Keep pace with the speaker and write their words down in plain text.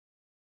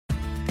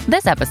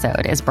This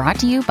episode is brought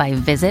to you by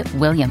Visit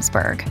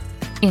Williamsburg.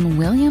 In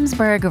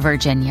Williamsburg,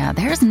 Virginia,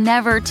 there's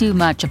never too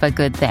much of a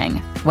good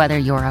thing. Whether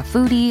you're a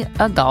foodie,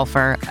 a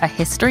golfer, a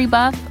history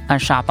buff, a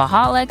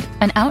shopaholic,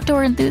 an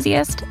outdoor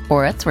enthusiast,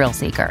 or a thrill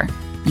seeker,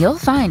 you'll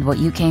find what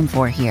you came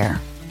for here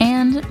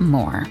and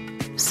more.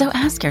 So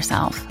ask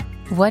yourself,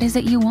 what is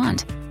it you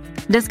want?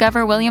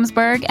 Discover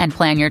Williamsburg and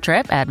plan your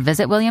trip at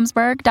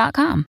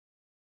visitwilliamsburg.com.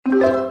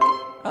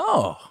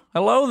 Oh,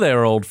 hello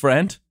there, old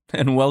friend,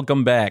 and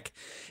welcome back.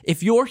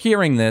 If you're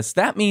hearing this,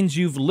 that means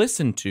you've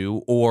listened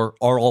to or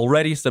are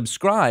already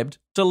subscribed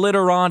to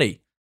Literati.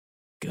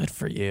 Good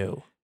for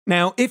you.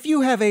 Now, if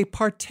you have a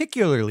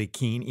particularly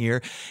keen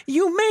ear,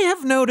 you may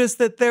have noticed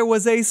that there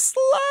was a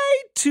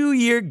slight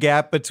 2-year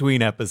gap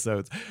between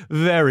episodes.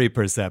 Very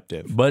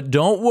perceptive. But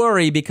don't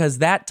worry, because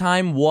that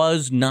time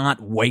was not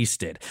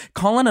wasted.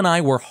 Colin and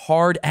I were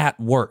hard at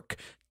work,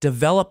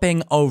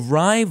 developing a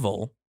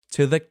rival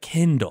to the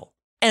Kindle.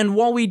 And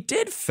while we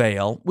did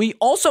fail, we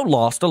also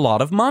lost a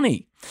lot of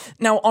money.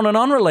 Now, on an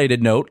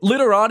unrelated note,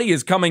 Literati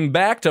is coming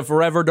back to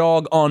Forever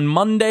Dog on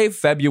Monday,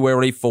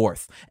 February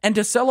 4th. And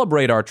to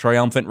celebrate our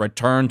triumphant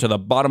return to the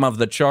bottom of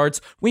the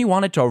charts, we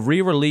wanted to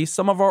re-release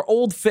some of our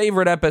old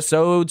favorite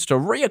episodes to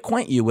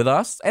reacquaint you with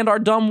us and our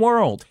dumb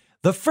world.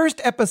 The first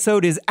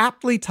episode is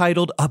aptly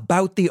titled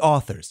About the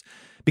Authors,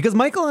 because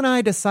Michael and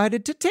I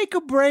decided to take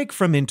a break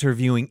from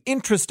interviewing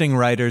interesting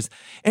writers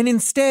and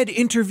instead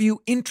interview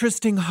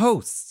interesting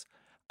hosts.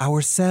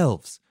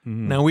 Ourselves.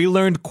 Now, we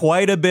learned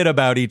quite a bit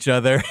about each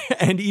other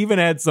and even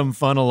had some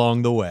fun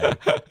along the way.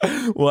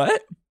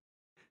 What?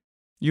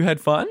 You had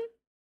fun?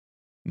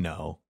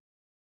 No.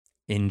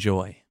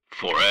 Enjoy.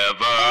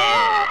 Forever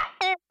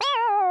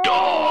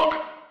Dog.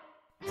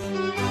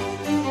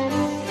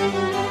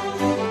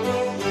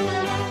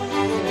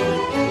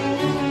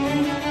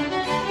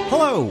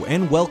 Hello,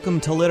 and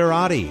welcome to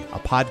Literati, a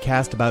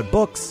podcast about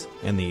books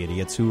and the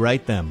idiots who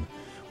write them.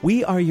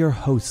 We are your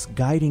hosts,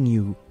 guiding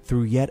you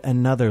through yet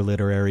another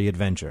literary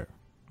adventure.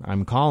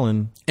 I'm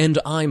Colin. And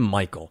I'm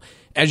Michael.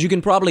 As you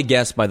can probably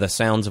guess by the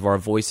sounds of our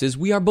voices,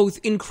 we are both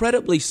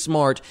incredibly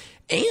smart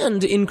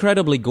and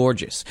incredibly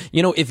gorgeous.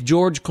 You know, if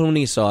George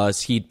Clooney saw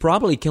us, he'd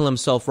probably kill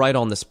himself right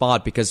on the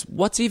spot, because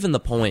what's even the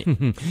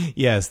point?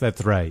 Yes,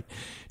 that's right.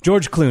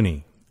 George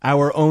Clooney,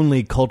 our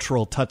only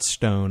cultural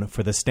touchstone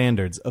for the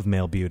standards of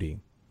male beauty.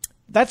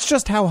 That's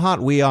just how hot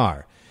we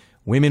are.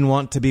 Women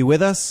want to be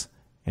with us,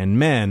 and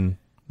men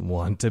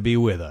want to be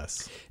with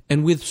us.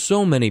 And with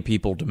so many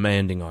people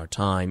demanding our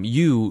time,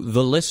 you,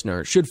 the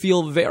listener, should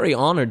feel very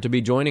honored to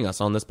be joining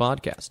us on this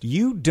podcast.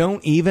 You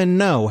don't even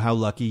know how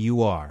lucky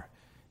you are.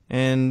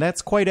 And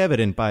that's quite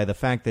evident by the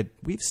fact that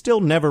we've still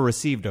never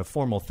received a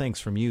formal thanks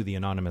from you, the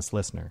anonymous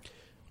listener.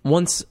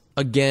 Once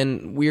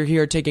again, we're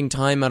here taking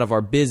time out of our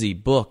busy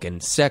book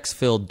and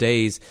sex-filled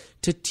days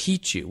to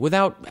teach you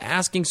without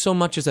asking so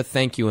much as a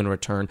thank you in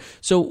return.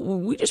 So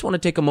we just want to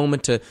take a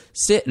moment to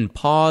sit and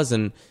pause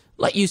and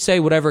let you say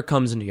whatever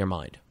comes into your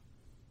mind.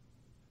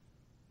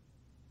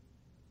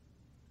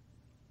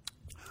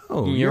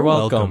 Oh, you're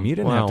welcome. You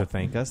didn't Wow. have to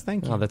thank us.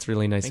 Thank you. Oh, that's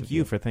really nice Thank of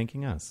you for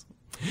thanking us.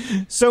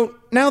 So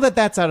now that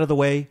that's out of the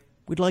way,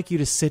 we'd like you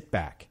to sit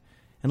back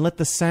and let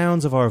the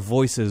sounds of our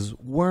voices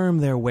worm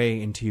their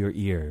way into your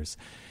ears,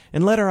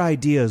 and let our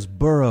ideas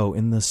burrow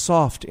in the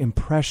soft,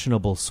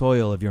 impressionable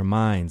soil of your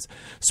minds,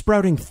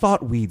 sprouting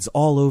thought weeds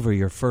all over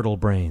your fertile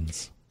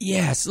brains.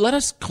 Yes, let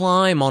us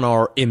climb on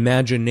our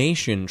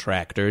imagination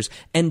tractors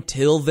and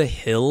till the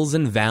hills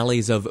and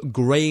valleys of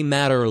gray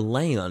matter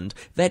land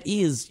that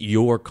is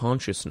your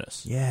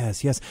consciousness.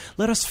 Yes, yes.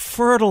 Let us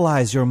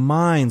fertilize your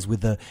minds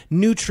with the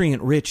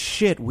nutrient-rich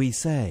shit we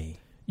say.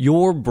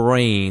 Your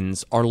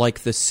brains are like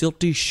the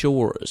silty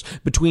shores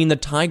between the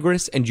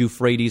Tigris and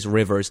Euphrates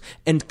rivers,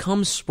 and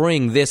come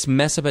spring, this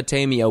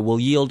Mesopotamia will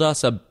yield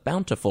us a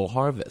bountiful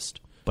harvest.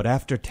 But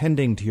after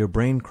tending to your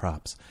brain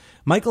crops,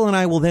 Michael and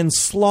I will then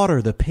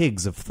slaughter the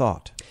pigs of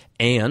thought.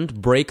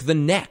 And break the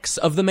necks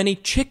of the many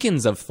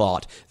chickens of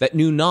thought that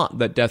knew not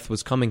that death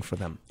was coming for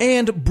them.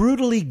 And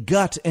brutally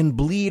gut and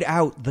bleed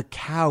out the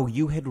cow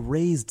you had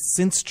raised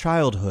since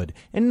childhood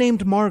and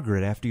named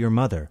Margaret after your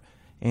mother,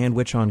 and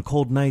which on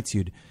cold nights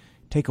you'd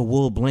take a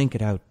wool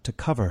blanket out to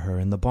cover her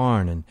in the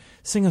barn and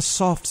sing a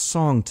soft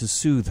song to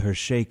soothe her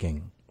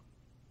shaking.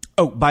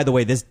 Oh, by the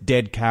way, this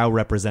dead cow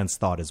represents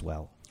thought as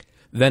well.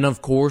 Then,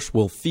 of course,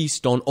 we'll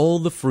feast on all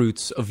the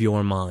fruits of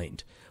your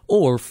mind.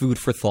 Or food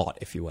for thought,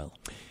 if you will.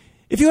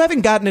 If you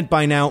haven't gotten it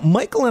by now,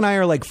 Michael and I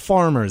are like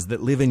farmers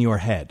that live in your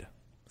head.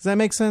 Does that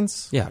make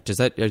sense? Yeah, does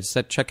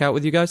that check out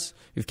with you guys?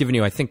 We've given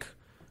you, I think,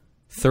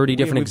 30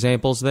 different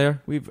examples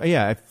there.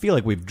 I feel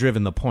like we've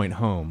driven the point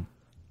home.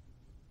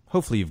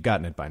 Hopefully you've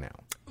gotten it by now.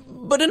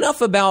 But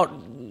enough about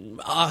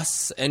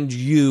us and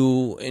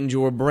you and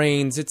your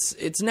brains.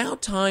 It's now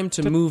time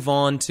to move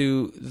on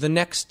to the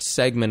next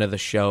segment of the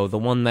show, the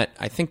one that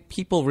I think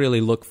people really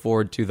look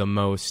forward to the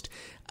most,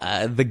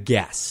 the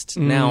guest.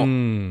 Now,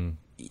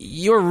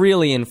 you're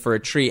really in for a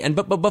treat.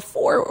 But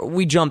before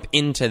we jump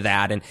into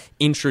that and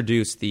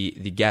introduce the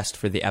guest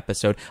for the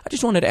episode, I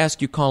just wanted to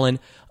ask you, Colin,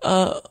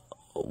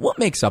 what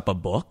makes up a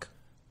book?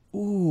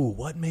 Ooh, Ooh,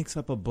 what makes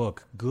up a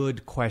book?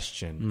 Good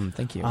question.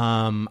 Thank you.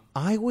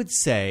 I would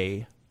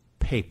say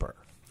paper,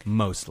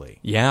 mostly.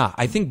 Yeah,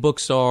 I think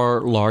books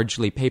are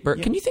largely paper.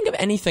 Can you think of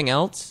anything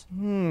else?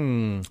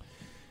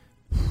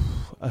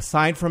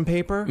 Aside from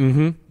paper?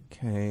 Mm-hmm.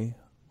 Okay.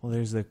 Well,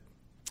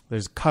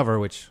 there's cover,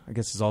 which I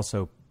guess is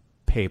also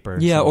paper.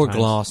 Yeah, or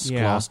sometimes.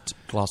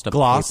 glossed up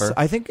Gloss. paper.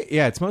 I think,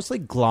 it's mostly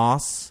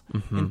gloss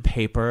and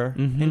paper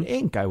and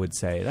ink, I would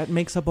say. That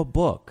makes up a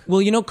book.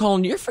 Well,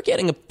 Colin, you're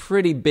forgetting a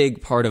pretty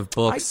big part of I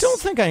books. don't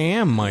think I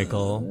am,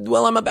 Michael.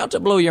 Well, I'm about to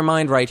blow your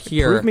mind right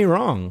here. Prove me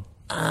wrong.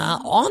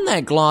 On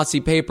that glossy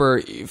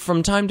paper,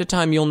 from time to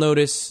time, you'll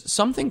notice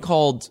something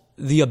called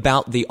the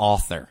About the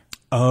Author.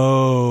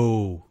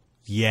 Oh,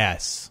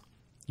 yes.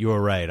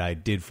 You're right. I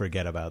did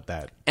forget about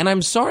that. And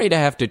I'm sorry to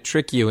have to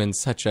trick you in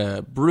such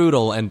a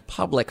brutal and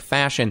public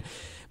fashion,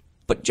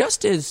 but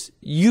just as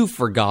you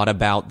forgot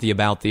about the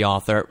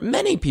author,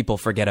 many people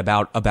forget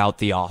about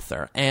the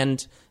author.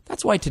 And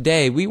that's why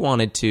today we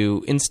wanted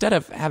to, instead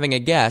of having a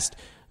guest,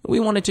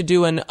 we wanted to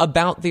do an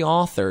About the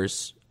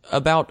Authors,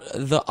 about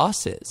the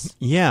us's.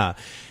 Yeah.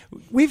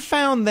 We've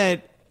found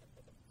that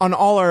on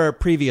all our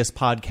previous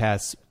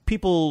podcasts,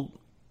 people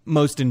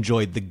most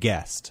enjoyed the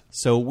guest.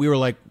 So we were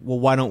like, well,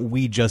 why don't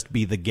we just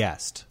be the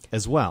guest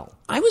as well?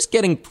 I was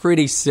getting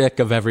pretty sick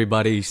of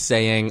everybody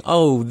saying,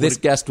 oh, this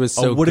guest was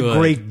so what good. a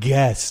great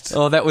guest.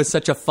 Oh, that was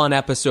such a fun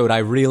episode. I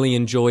really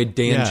enjoyed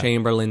Dan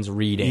Chamberlain's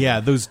reading.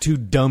 Yeah, those two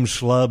dumb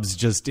schlubs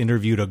just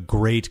interviewed a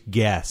great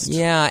guest.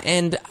 Yeah,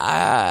 and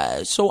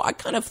so I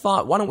kind of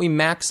thought, why don't we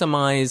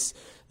maximize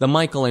the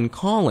Michael and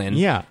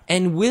Colin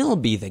and we'll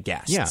be the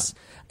guests. Yeah.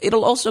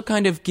 It'll also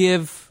kind of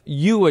give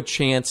you a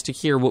chance to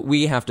hear what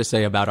we have to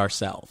say about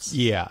ourselves.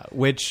 Yeah,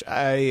 which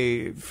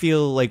I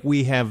feel like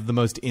we have the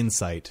most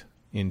insight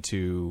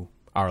into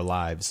our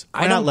lives.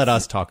 Why not let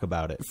us talk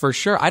about it? For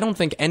sure. I don't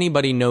think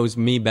anybody knows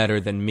me better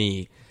than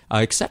me,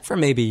 except for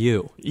maybe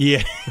you.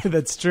 Yeah,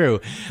 that's true.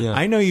 Yeah.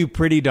 I know you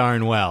pretty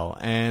darn well,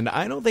 and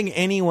I don't think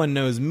anyone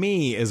knows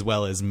me as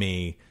well as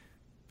me,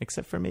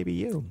 except for maybe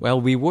you.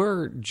 Well, we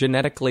were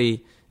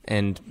genetically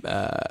and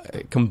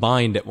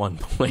combined at one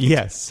point.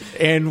 Yes,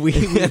 and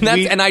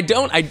and I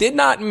did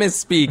not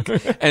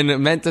misspeak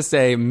and meant to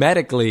say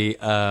medically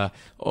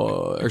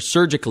or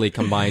surgically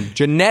combined.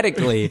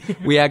 Genetically,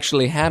 we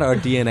actually had our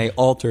DNA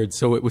altered,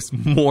 so it was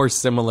more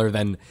similar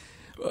than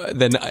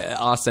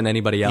us and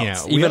anybody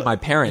else. Yeah, even my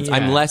parents. yeah.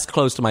 I'm less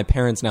close to my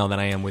parents now than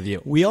I am with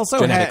you. We also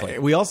genetically.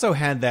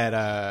 had that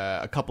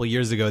a couple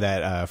years ago,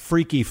 that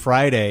Freaky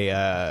Friday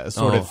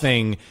sort of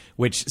thing,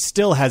 which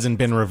still hasn't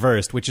been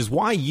reversed, which is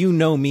why you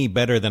know me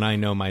better than I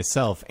know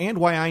myself, and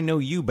why I know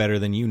you better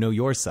than you know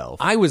yourself.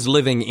 I was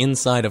living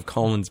inside of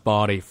Colin's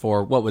body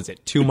for, what was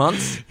it, 2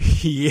 months?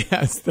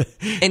 Yes.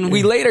 And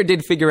we later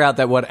did figure out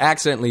that what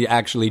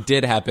actually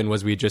did happen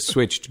was we just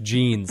switched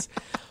genes.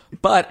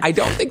 But I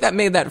don't think that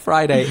made that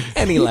Friday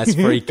any less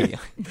freaky.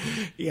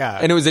 Yeah.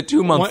 And it was a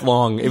 2 month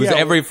long. It was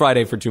every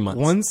Friday for 2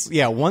 months.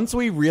 Once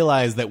we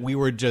realized that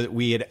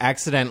we had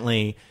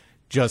accidentally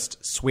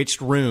just switched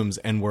rooms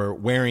and were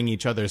wearing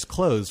each other's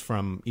clothes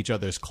from each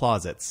other's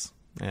closets.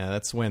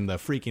 That's when the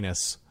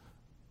freakiness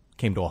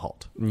came to a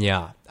halt.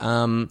 Yeah.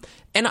 And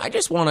I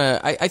just want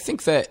to, I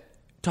think that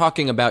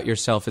talking about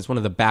yourself is one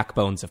of the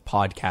backbones of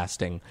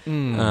podcasting.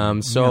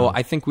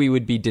 I think we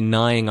would be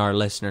denying our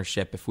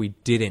listenership if we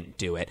didn't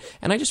do it.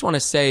 And I just want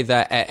to say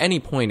that at any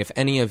point, if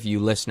any of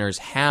you listeners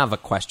have a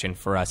question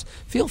for us,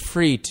 feel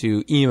free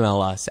to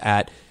email us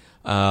at,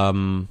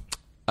 let's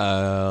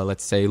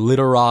say,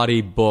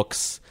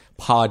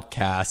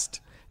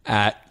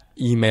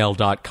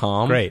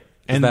 literatibookspodcast@email.com. Great.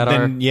 And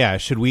then,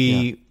 should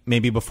we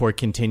maybe before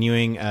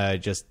continuing,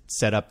 just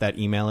set up that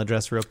email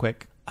address real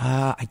quick?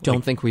 I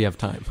don't think we have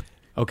time.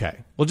 Okay.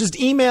 Well, just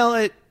email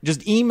it.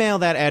 Just email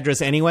that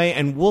address anyway,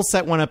 and we'll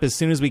set one up as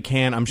soon as we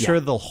can. I'm sure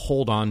they'll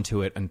hold on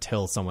to it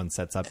until someone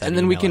sets up that and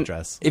then email we can,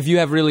 address. If you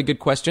have really good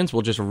questions,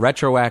 we'll just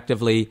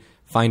retroactively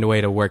find a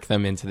way to work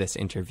them into this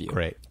interview.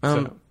 Great.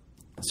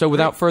 So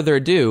without further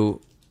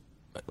ado,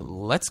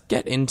 let's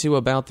get into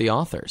About the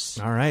Authors.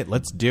 All right,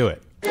 let's do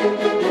it.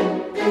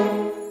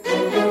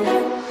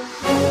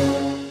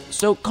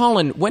 So,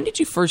 Colin, when did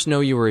you first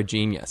know you were a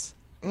genius?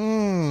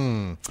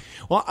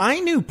 Well, I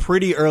knew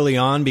pretty early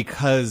on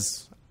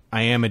because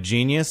I am a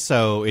genius,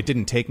 so it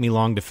didn't take me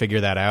long to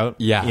figure that out.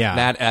 Yeah.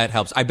 That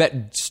helps. I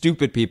bet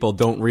stupid people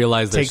don't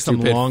realize they're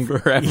stupid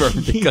forever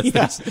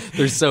because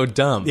they're so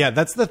dumb. Yeah,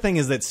 that's the thing,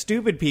 is that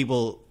stupid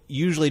people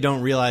usually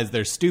don't realize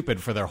they're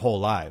stupid for their whole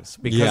lives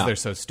because they're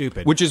so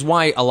stupid. Which is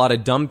why a lot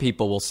of dumb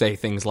people will say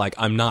things like,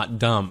 I'm not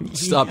dumb.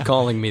 Stop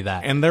calling me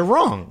that. And they're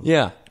wrong.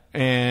 Yeah.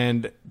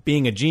 And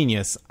being a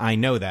genius, I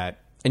know that.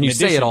 And you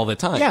say it all the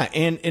time. Yeah,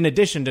 and in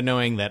addition to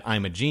knowing that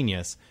I'm a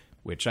genius,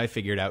 which I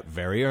figured out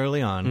very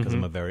early on because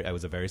I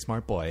was a very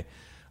smart boy,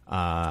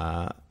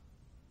 I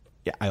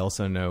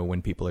also know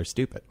when people are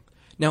stupid.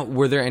 Now,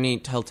 were there any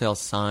telltale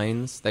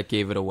signs that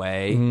gave it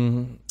away?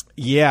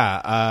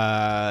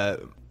 Yeah,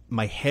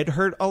 my head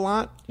hurt a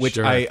lot, which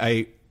Sure.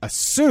 I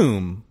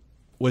assume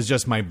was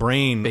just my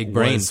brain Big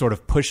brain. was sort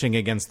of pushing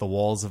against the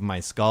walls of my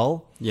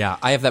skull. Yeah,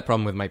 I have that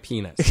problem with my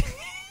penis.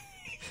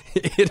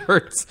 It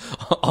hurts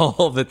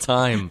all the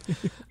time.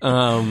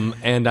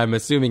 And I'm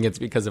assuming it's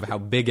because of how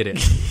big it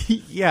is.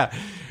 Yeah.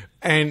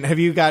 And have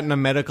you gotten a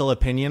medical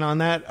opinion on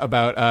that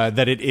about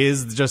that it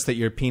is just that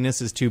your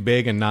penis is too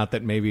big and not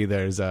that maybe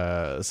there's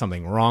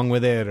something wrong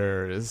with it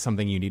or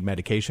something you need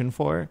medication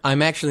for?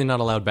 I'm actually not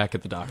allowed back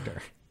at the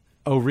doctor.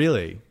 Oh,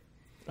 really?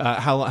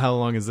 How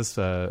long has this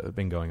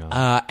been going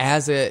on?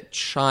 As a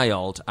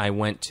child, I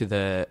went to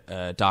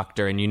the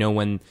doctor, and you know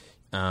when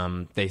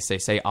they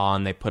say ah,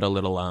 and they put a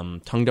little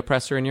tongue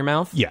depressor in your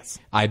mouth? Yes.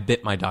 I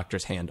bit my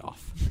doctor's hand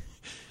off.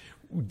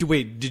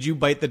 Wait, did you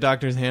bite the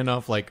doctor's hand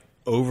off like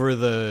over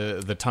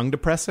the tongue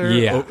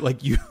depressor? Yeah. Oh,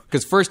 like you...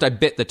 Because first I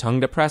bit the tongue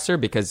depressor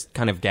because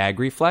kind of gag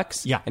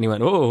reflex. Yeah. And he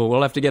went, oh,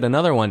 we'll have to get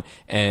another one.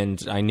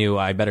 And I knew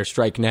I better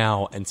strike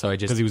now. And so I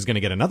just... Because he was going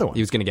to get another one.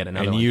 He was going to get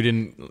another and one.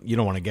 you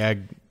don't want to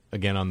gag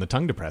again on the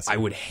tongue depressor. I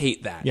would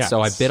hate that. Yes. So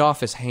I bit off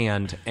his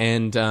hand,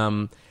 and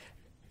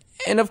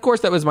of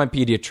course that was my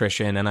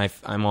pediatrician, and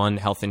I'm on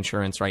health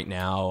insurance right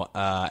now,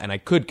 and I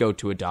could go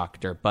to a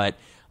doctor, but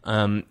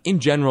in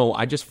general,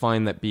 I just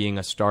find that being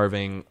a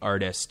starving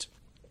artist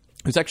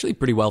who's actually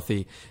pretty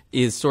wealthy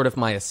is sort of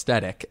my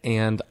aesthetic,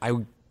 and I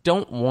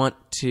don't want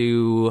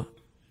to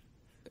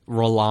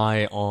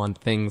rely on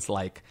things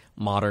like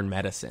modern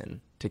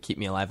medicine to keep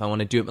me alive. I want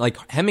to do it like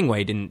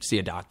Hemingway didn't see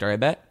a doctor, I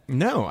bet.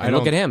 No, I And don't.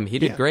 look at him. He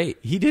did great.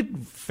 He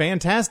did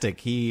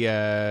fantastic. He,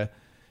 I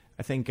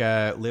think,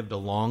 lived a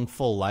long,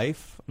 full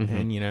life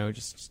and,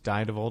 just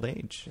died of old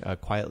age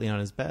quietly on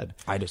his bed.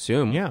 I'd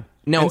assume. Yeah.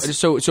 No, And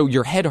so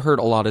your head hurt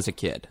a lot as a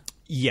kid.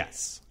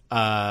 Yes.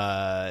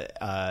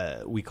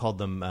 We called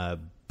them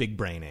big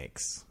brain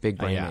aches. Big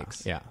brain Yeah,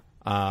 aches. Yeah.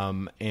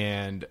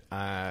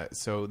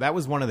 So that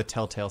was one of the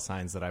telltale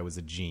signs that I was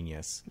a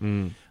genius.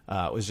 It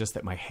was just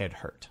that my head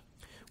hurt.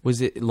 Was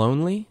it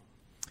lonely?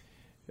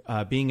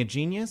 Being a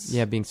genius?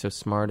 Yeah, being so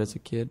smart as a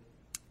kid.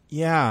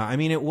 Yeah, I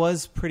mean, it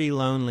was pretty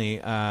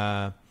lonely.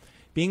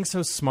 Being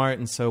so smart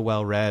and so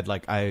well-read,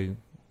 like, I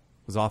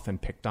was often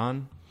picked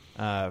on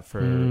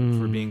for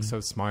being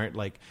so smart.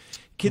 Like,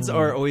 kids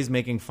are always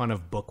making fun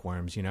of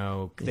bookworms,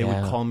 They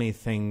would call me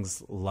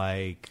things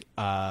like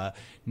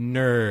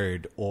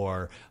nerd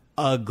or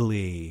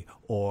ugly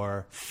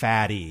or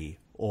fatty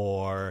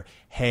or,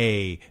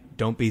 hey,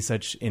 don't be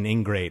such an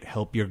ingrate,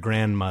 help your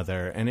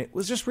grandmother. And it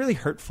was just really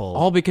hurtful.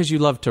 All because you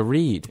love to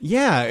read.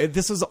 Yeah,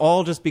 this was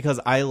all just because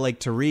I like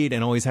to read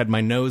and always had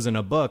my nose in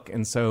a book.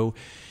 And so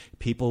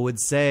people would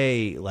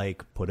say,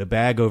 like, put a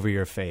bag over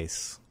your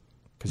face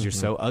because you're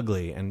so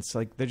ugly. And it's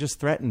like they're just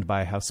threatened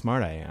by how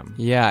smart I am.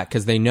 Yeah,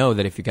 because they know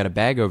that if you got a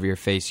bag over your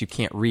face, you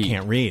can't read.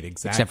 Can't read,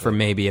 exactly. Except for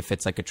maybe if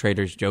it's like a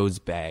Trader Joe's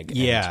bag.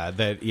 And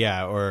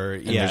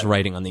there's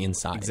writing on the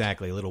inside.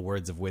 Exactly, little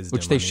words of wisdom.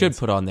 Which they should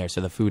put on there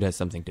so the food has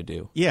something to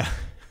do. Yeah.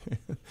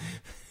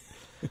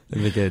 I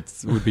think it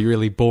would be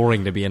really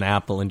boring to be an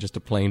apple in just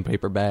a plain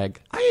paper bag.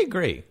 I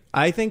agree.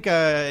 I think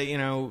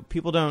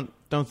people don't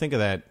think of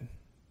that.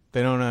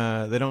 They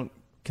don't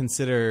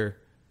consider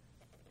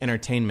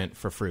entertainment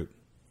for fruit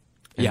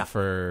and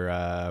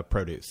for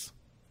produce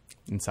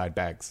inside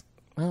bags.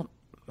 Well,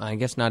 I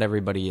guess not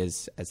everybody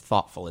is as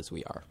thoughtful as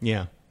we are.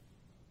 Yeah.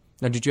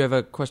 Now, did you have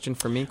a question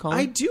for me, Colin?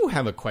 I do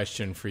have a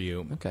question for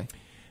you. Okay.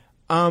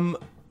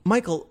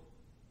 Michael,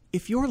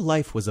 if your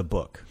life was a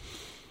book,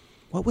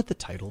 what would the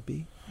title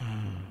be?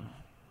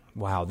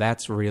 Wow,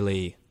 that's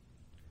really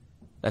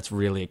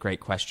a great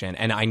question.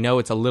 And I know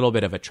it's a little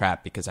bit of a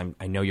trap because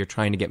I know you're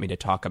trying to get me to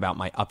talk about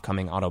my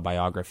upcoming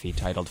autobiography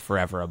titled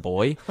Forever a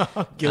Boy.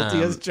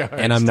 Guilty as charged.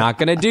 And I'm not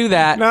going to do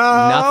that. No,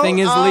 Nothing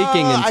is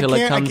leaking until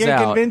it comes I can't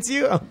out. convince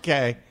you?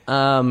 Okay.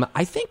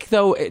 I think,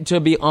 though, to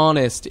be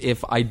honest,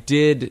 if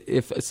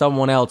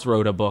someone else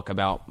wrote a book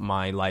about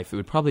my life, it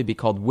would probably be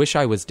called Wish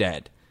I Was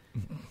Dead.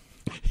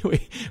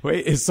 Wait,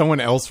 is someone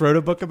else wrote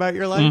a book about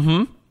your life?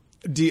 Mm-hmm.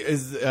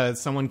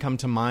 Is someone come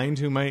to mind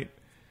who might?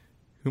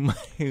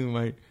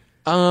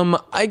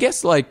 I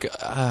guess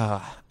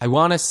I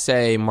want to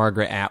say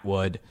Margaret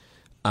Atwood.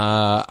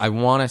 I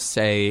want to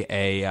say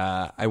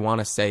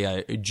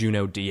a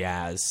Juno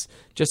Diaz,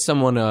 just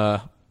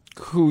someone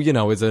who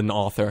is an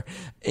author,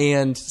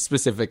 and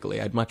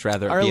specifically, I'd much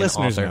rather Our be an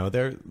listeners author. know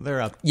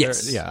they're up.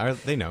 Yes.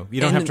 They know.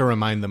 You don't have to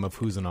remind them of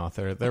who's an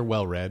author. They're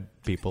well-read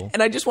people.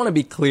 And I just want to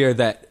be clear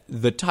that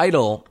the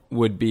title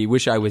would be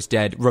 "Wish I Was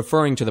Dead,"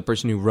 referring to the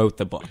person who wrote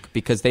the book,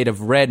 because they'd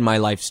have read my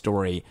life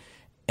story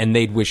and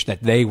they'd wish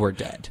that they were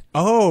dead.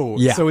 Oh,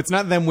 yeah. So it's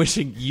not them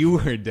wishing you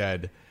were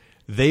dead.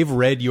 They've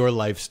read your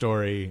life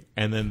story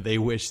and then they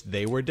wish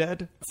they were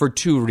dead? For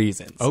two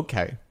reasons.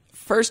 Okay.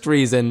 First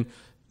reason,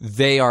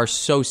 they are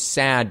so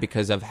sad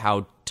because of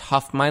how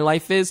tough my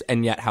life is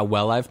and yet how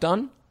well I've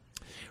done.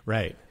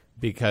 Right.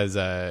 Because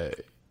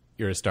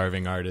you're a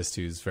starving artist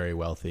who's very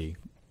wealthy.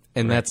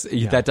 And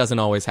that doesn't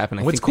always happen.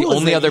 I What's think cool the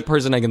is only that other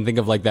person I can think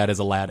of like that is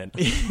Aladdin.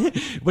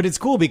 But it's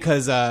cool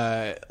because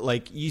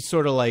you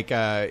sort of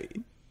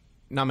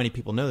not many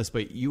people know this,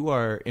 but you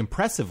are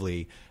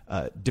impressively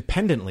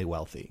dependently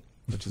wealthy.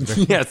 which is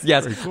very, Yes.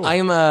 very cool.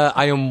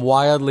 I am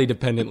wildly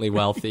dependently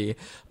wealthy.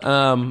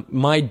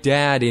 My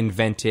dad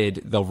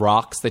invented the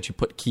rocks that you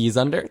put keys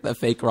under, the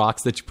fake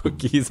rocks that you put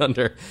keys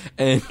under,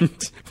 and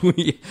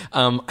we,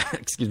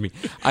 excuse me,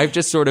 I've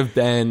just sort of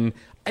been,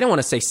 I don't want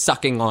to say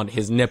sucking on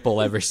his nipple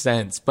ever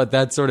since, but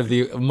that's sort of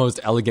the most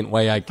elegant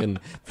way I can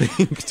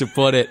think to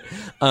put it.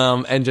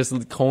 And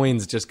just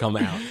coins just come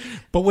out.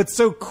 But what's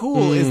so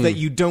cool is that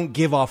you don't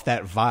give off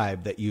that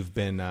vibe that you've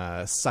been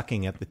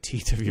sucking at the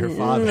teat of your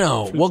father.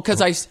 No, well,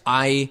 because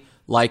I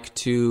like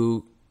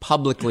to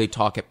publicly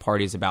talk at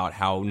parties about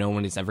how no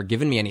one has ever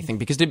given me anything.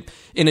 Because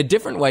in a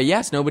different way,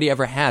 yes, nobody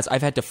ever has.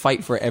 I've had to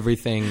fight for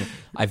everything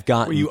I've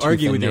gotten. Well, you tooth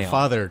argue and with your nail.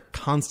 father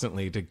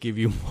constantly to give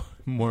you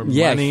more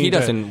Yeah, money. he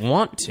doesn't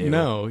want to.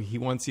 No, he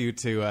wants you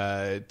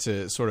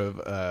to sort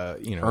of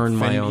Earn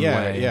my own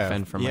way and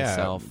fend for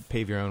myself.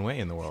 pave your own way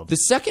in the world. The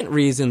second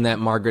reason that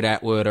Margaret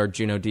Atwood or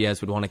Junot Diaz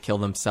would want to kill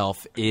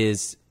themselves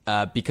is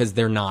because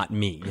they're not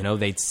me. You know,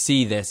 they'd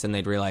see this and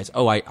they'd realize,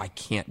 oh, I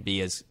can't be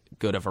as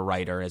good of a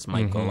writer as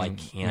Michael. I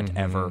can't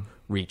ever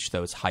reach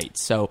those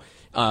heights. So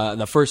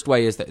the first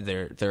way is that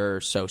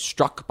they're so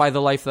struck by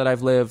the life that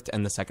I've lived,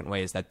 and the second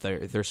way is that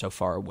they're so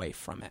far away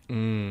from it.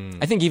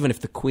 I think even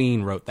if the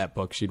Queen wrote that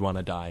book, she'd want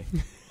to die.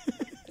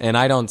 And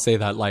I don't say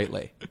that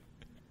lightly.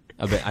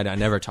 I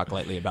never talk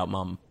lightly about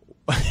Mum.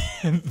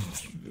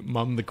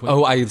 Mom the Queen.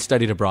 Oh, I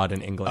studied abroad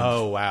in England.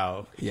 Oh,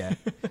 wow. Yeah,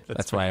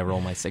 that's why I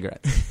roll my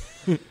cigarettes.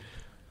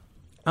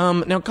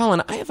 Now,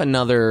 Colin, I have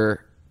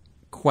another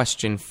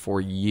question for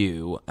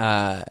you.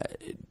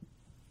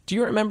 Do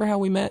you remember how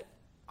we met?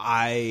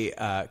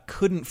 I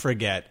couldn't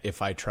forget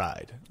if I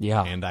tried.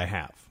 Yeah. And I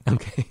have.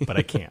 Okay. But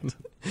I can't.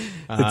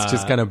 It's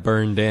just kind of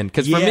burned in.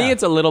 Because for yeah. me,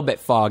 it's a little bit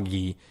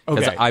foggy.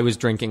 Because Okay. I was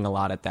drinking a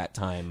lot at that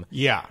time.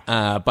 Yeah.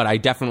 But I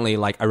definitely,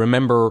 I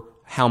remember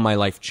how my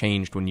life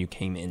changed when you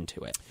came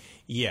into it.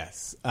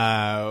 Yes.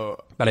 But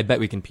I bet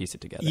we can piece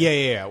it together.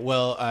 Yeah.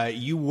 Well,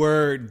 you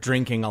were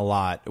drinking a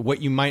lot.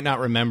 What you might not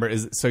remember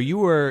is, so you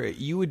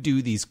would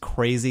do these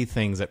crazy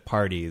things at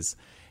parties,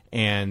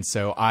 and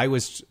so I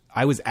was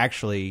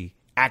actually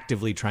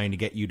actively trying to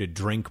get you to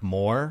drink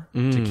more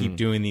to keep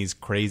doing these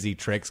crazy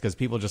tricks, because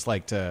people just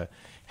like to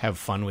have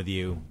fun with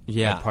you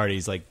at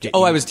parties. I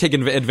was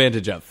taken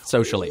advantage of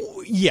socially.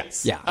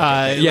 Yes. Yeah.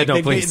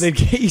 Okay. Please. They'd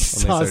get you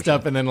sauced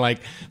up and then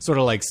sort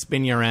of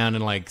spin you around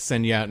and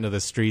send you out into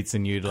the streets,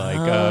 and you'd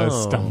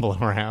stumble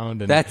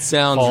around. And That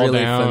sounds fall really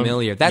down.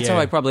 familiar. That's Yeah.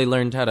 how I probably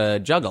learned how to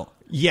juggle.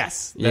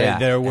 Yes. Yeah,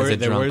 There as a were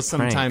drunk some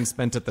crank. time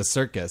spent at the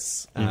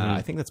circus.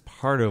 I think that's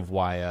part of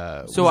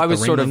why. So I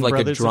was the sort of Ringling like a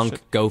Brothers or drunk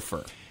shit?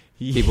 gopher.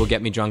 People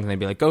get me drunk and they'd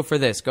be like, go for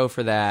this, go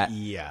for that.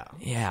 Yeah.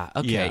 Yeah,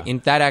 okay. Yeah.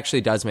 And that actually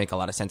does make a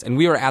lot of sense. And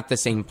we were at the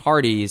same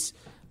parties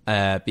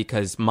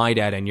because my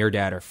dad and your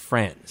dad are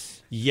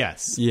friends.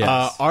 Yes.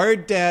 Yes. Our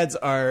dads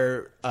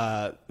are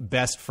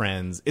best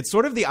friends. It's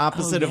sort of the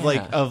opposite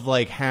yeah. of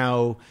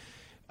how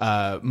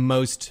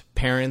most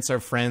parents are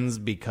friends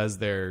because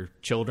their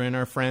children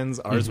are friends.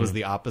 Ours was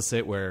the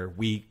opposite, where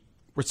we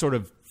were sort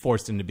of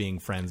forced into being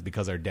friends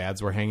because our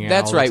dads were hanging out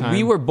That's all right. the time.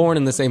 We were born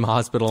in the same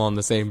hospital on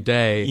the same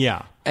day.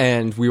 Yeah.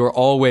 And we were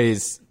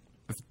always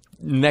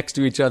next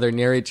to each other,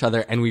 near each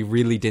other, and we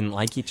really didn't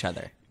like each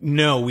other.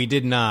 No, we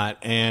did not.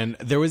 And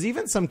there was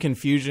even some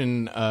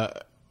confusion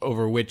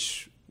over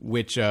which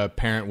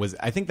parent was.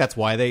 I think that's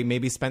why they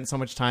maybe spent so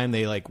much time.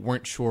 They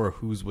weren't sure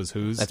whose was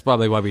whose. That's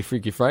probably why we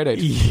Freaky Friday.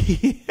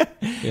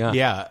 Yeah.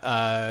 Yeah.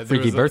 There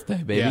Freaky was birthday,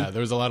 baby. Yeah,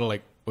 there was a lot of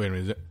wait a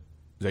minute,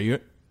 is that you?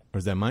 Or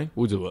is that mine?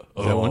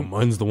 Oh,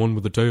 mine's the one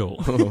with the tail.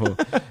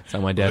 That's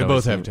how my dad They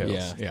always both have said.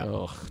 tails. Yeah.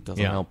 Oh,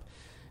 doesn't Yeah. help.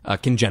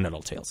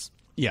 Congenital tails.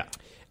 Yeah.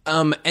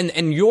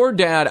 And your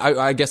dad,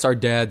 I guess our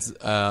dads,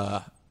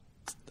 I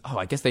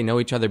guess they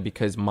know each other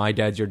because my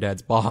dad's your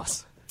dad's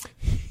boss.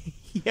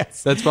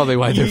 Yes. That's probably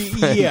why they're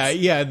friends.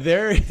 Yeah,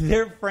 they're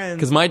friends.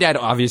 Because my dad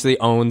obviously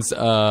owns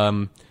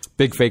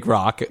Big Fake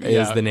Rock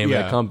is the name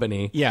of the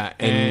company. Yeah,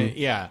 and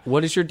yeah.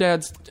 What is your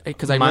dad's?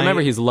 Because I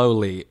remember he's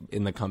lowly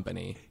in the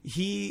company.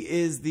 He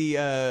is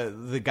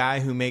the guy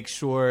who makes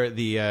sure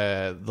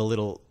the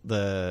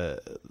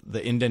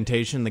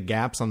indentation, the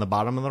gaps on the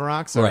bottom of the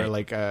rocks are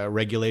Right.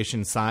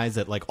 regulation size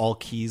that all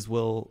keys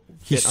will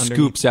He fit underneath.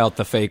 scoops out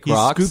the fake He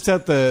rocks. scoops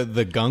out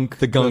the gunk,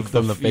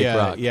 from the fake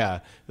rock. Yeah,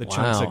 the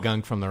chunks Wow. of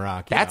gunk from the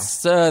rock. Yeah.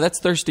 That's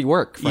thirsty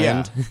work,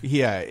 friend.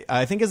 Yeah.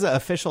 I think his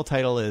official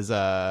title is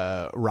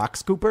rock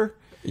scooper.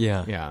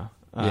 Yeah.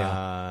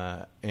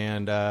 Yeah.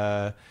 And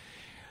I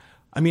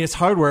mean, it's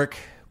hard work,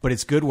 but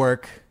it's good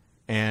work,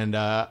 and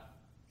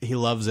he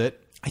loves it.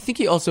 I think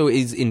he also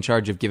is in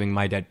charge of giving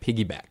my dad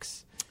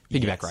piggyback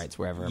Yes. rides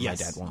wherever Yes.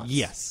 my dad wants.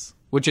 Yes.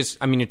 Which is,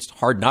 I mean, it's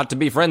hard not to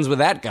be friends with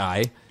that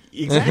guy.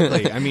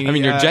 Exactly. I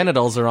mean, your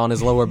genitals are on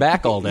his lower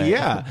back all day.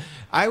 Yeah.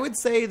 I would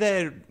say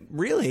that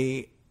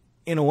really,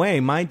 in a way,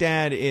 my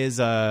dad is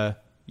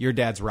your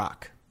dad's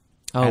rock.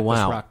 Oh, at wow.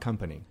 This rock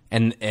company.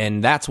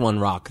 And that's one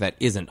rock that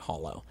isn't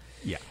hollow.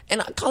 Yeah.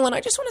 And Colin,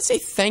 I just want to say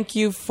thank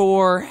you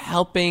for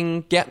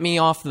helping get me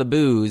off the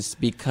booze,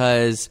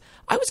 because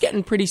I was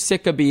getting pretty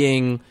sick of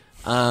being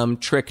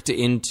tricked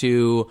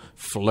into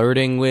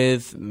flirting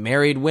with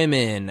married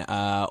women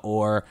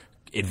or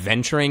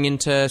adventuring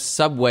into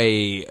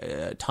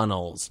subway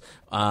tunnels,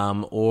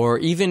 or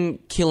even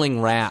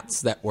killing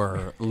rats that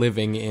were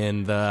living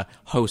in the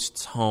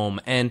host's home.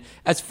 And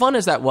as fun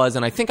as that was,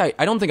 and I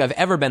don't think I've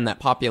ever been that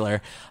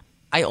popular,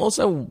 I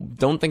also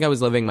don't think I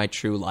was living my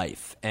true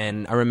life.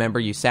 And I remember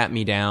you sat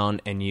me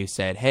down and you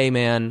said, "Hey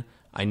man,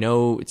 I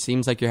know it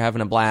seems like you're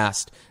having a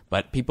blast,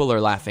 but people are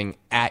laughing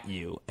at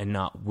you and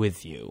not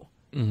with you.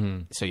 Mm-hmm.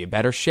 So you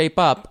better shape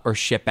up or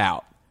ship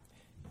out."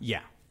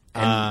 Yeah.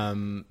 Yep.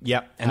 And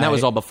that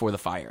was all before the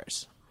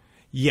fires.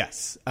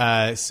 Yes.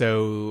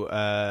 So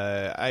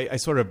I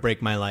sort of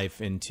break my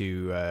life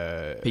into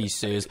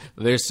pieces.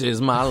 This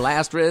is my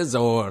last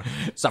resort.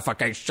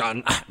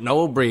 Suffocation.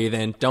 No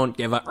breathing. Don't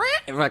give up.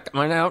 It's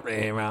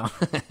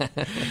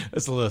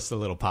a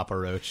little Papa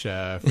Roach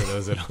for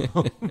those at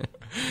home,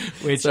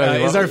 which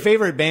is our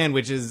favorite band,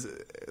 which is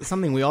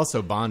something we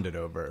also bonded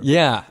over.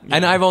 Yeah.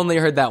 And I've only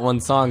heard that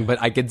one song,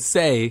 but I could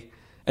say...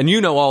 And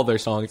you know all their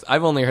songs.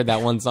 I've only heard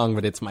that one song,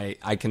 but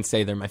I can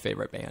say they're my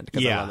favorite band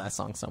because I love that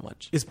song so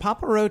much. Is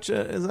Papa Roach,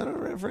 is that a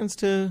reference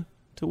to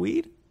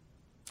weed?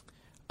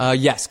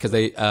 Yes,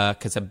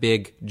 because a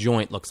big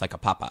joint looks like a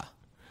papa.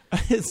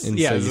 It's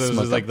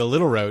like the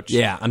little roach.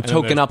 Yeah, I'm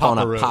toking up on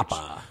a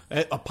papa.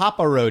 A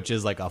Papa Roach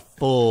is like a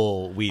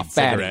full weed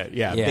cigarette.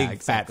 Yeah, big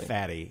exactly.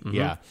 fat fatty. Mm-hmm.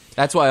 Yeah.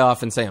 That's why I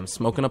often say I'm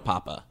smoking a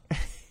papa.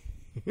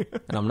 And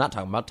I'm not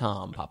talking about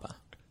Tom Papa,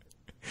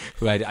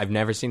 who I've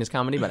never seen his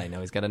comedy, but I know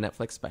he's got a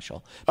Netflix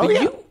special. But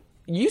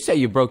you say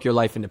you broke your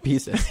life into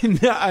pieces.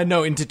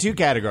 No, into two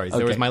categories. Okay.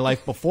 There was my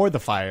life before the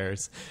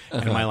fires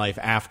and my life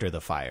after the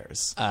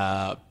fires.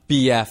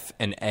 BF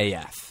and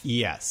AF.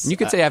 Yes. You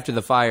could say after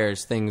the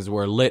fires, things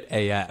were lit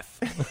AF.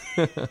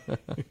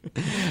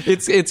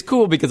 It's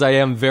cool because I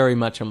am very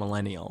much a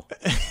millennial.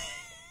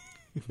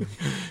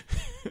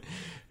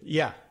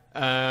 Yeah.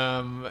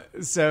 My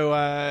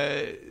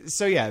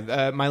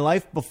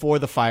life before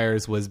the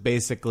fires was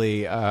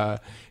basically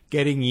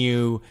getting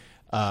you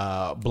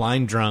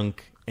blind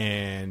drunk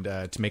and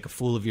to make a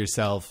fool of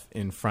yourself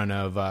in front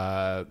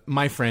of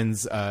my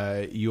friends.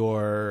 I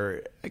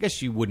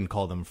guess you wouldn't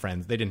call them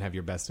friends. They didn't have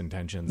your best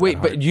intentions.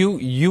 Wait, but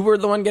you were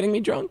the one getting me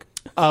drunk?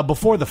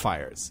 Before the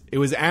fires. It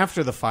was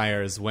after the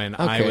fires when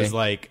I was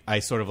like,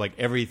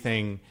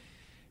 everything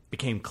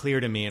became clear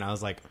to me, and I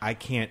was like, I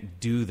can't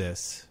do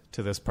this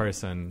to this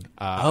person.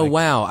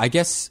 Wow. I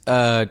guess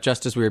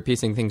just as we were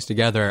piecing things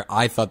together,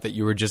 I thought that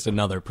you were just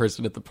another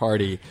person at the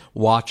party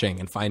watching,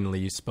 and finally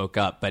you spoke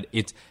up. But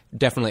it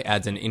definitely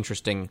adds an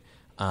interesting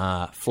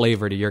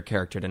flavor to your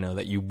character to know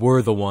that you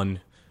were the one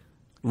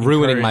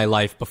ruining my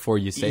life before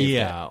you saved it.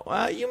 Yeah.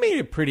 Well, you made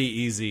it pretty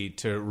easy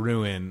to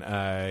ruin.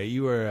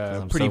 You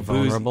were pretty so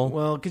vulnerable.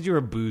 Well, because you were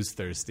booze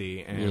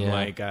thirsty and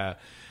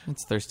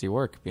it's thirsty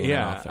work being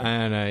an author.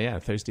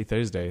 And thirsty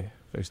Thursday.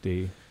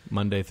 Thursday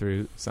Monday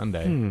through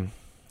Sunday.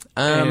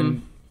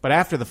 But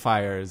after the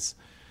fires,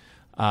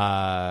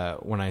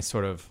 when I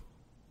sort of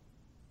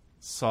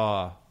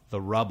saw the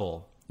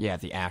rubble,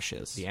 the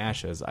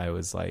ashes, I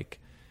was like,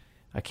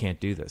 I can't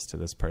do this to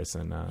this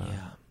person.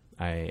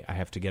 I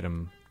have to get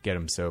him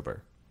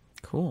sober.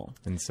 Cool.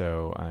 And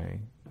so I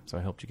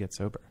helped you get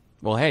sober.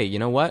 Well, hey, you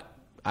know what?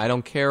 I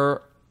don't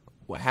care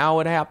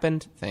how it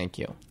happened. Thank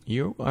you.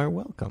 You are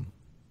welcome.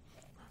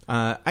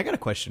 I got a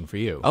question for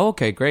you. Oh,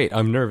 okay, great.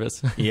 I'm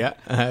nervous.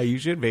 Yeah, you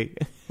should be.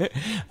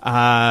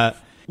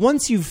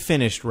 Once you've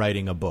finished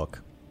writing a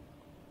book,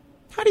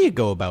 how do you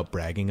go about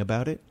bragging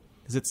about it?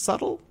 Is it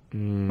subtle,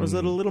 or is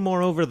it a little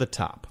more over the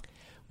top?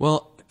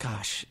 Well,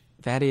 gosh,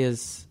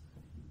 that's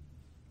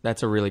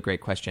a really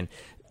great question.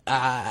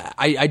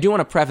 I do want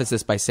to preface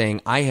this by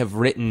saying I have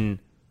written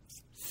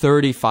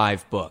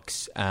 35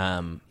 books,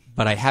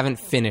 but I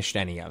haven't finished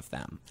any of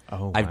them.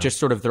 Oh, wow. I've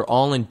just they're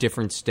all in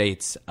different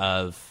states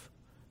of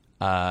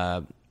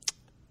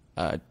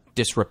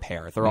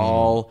disrepair. They're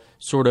all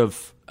sort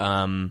of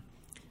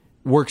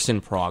works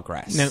in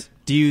progress. Now,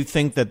 do you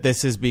think that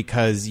this is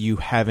because you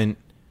haven't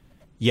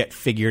yet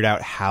figured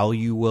out how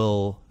you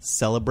will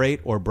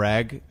celebrate or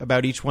brag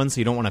about each one, so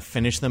you don't want to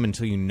finish them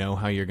until you know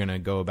how you're going to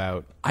go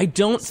about I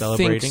don't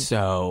celebrating? think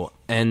so.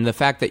 And the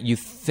fact that you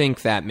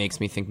think that makes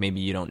me think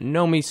maybe you don't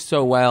know me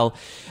so well.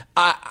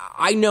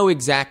 I know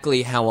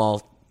exactly how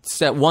I'll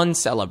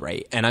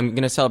celebrate, and I'm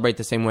going to celebrate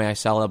the same way I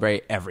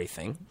celebrate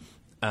everything.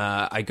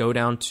 I go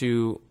down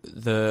to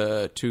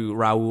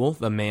Raul,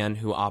 the man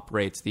who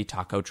operates the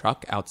taco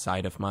truck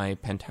outside of my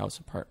penthouse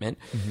apartment.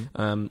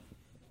 Mm-hmm.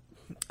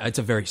 It's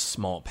a very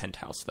small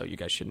penthouse, though. You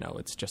guys should know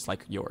it's just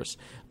like yours.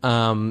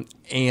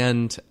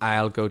 And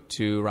I'll go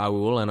to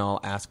Raul and I'll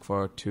ask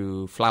for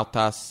 2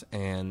 flautas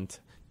and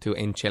 2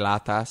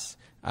 enchiladas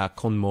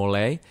con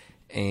mole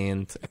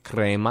and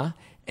crema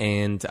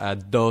and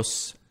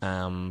dos.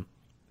 I'm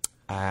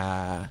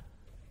not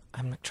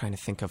trying to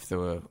think of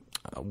the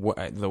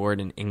word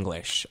in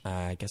English.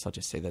 I guess I'll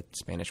just say the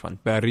Spanish one.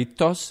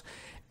 Burritos.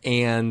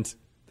 And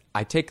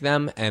I take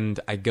them and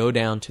I go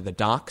down to the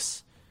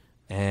docks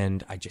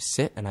and I just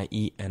sit and I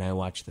eat and I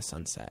watch the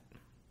sunset.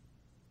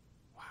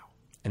 Wow.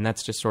 And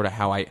that's just sort of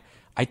how I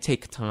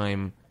take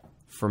time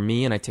for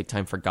me, and I take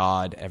time for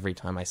God every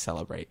time I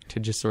celebrate, to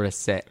just sort of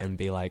sit and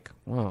be like,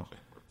 "Whoa,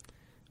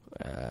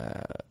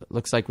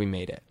 looks like we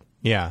made it."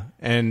 Yeah,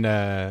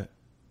 and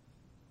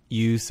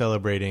you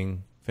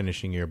celebrating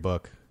finishing your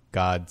book,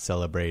 God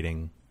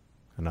celebrating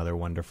another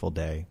wonderful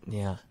day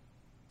Yeah.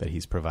 that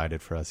He's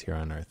provided for us here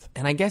on Earth.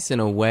 And I guess in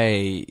a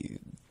way,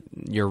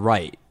 you're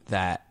right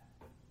that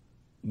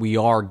we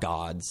are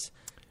gods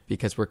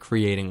because we're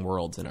creating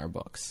worlds in our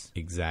books.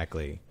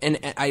 Exactly. And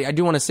I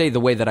do want to say the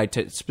way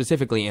that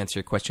specifically answer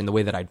your question, the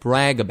way that I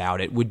brag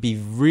about it would be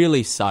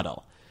really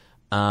subtle.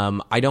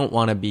 I don't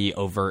want to be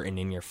overt and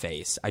in your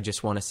face. I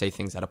just want to say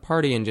things at a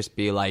party and just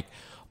be like,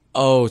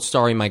 "Oh,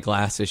 sorry, my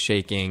glass is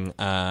shaking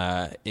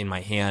in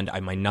my hand.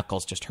 My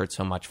knuckles just hurt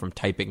so much from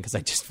typing because I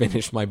just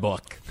finished my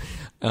book."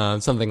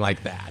 Something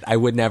like that. I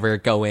would never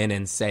go in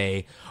and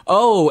say,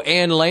 "Oh,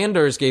 Ann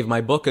Landers gave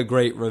my book a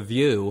great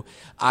review."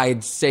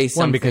 I'd say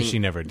something. One, because she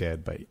never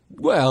did, but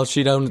Well,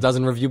 she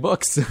doesn't review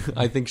books.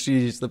 I think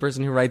she's the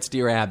person who writes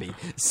Dear Abby,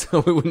 so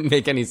it wouldn't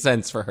make any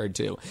sense for her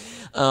to.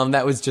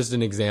 That was just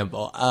an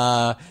example,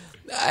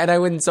 and I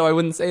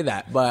wouldn't say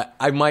that, but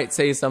I might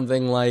say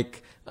something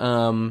like,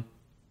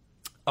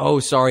 "Oh,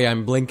 sorry,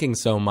 I'm blinking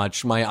so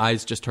much. My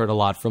eyes just hurt a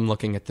lot from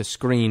looking at the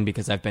screen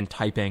because I've been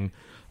typing,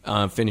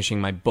 finishing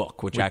my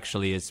book, which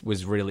actually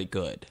was really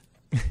good."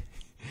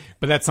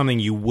 but that's something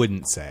you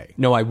wouldn't say.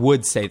 No, I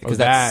would say because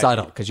that's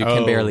subtle because you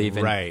can barely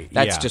even. Right,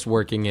 That's yeah. just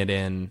working it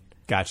in.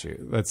 Got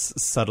you. That's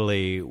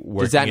subtly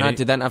working.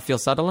 Did that not feel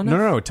subtle enough?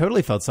 No, it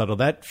totally felt subtle.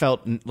 That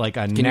felt like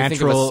a Can you think of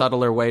natural. a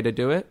subtler way to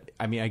do it?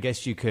 I mean, I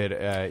guess you could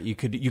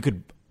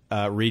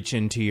reach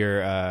into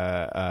your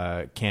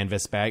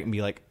canvas bag and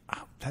be like,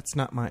 "Oh, that's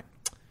not my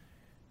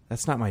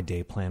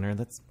day planner.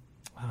 That's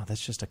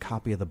just a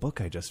copy of the book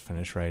I just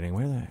finished writing.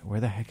 Where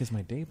the heck is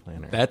my day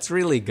planner?" That's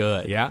really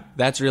good. Yeah.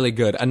 That's really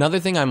good. Another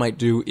thing I might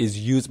do is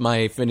use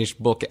my finished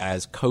book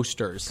as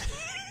coasters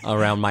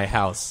around my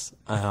house.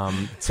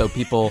 So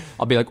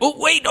I'll be like, "Oh,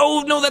 wait,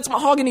 oh, no, that's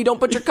mahogany. Don't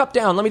put your cup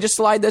down. Let me just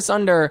slide this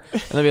under."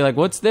 And they'll be like,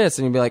 "What's this?"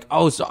 And you'll be like,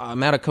 "Oh, so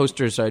I'm out of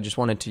coasters, so I just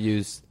wanted to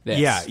use this."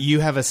 Yeah,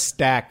 you have a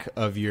stack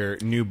of your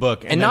new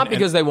book, And not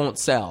because they won't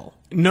sell.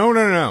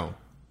 No.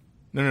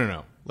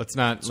 Let's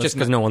not. It's just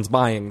because no one's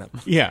buying them.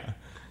 Yeah,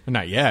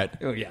 not yet.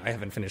 Oh, yeah, I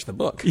haven't finished the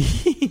book.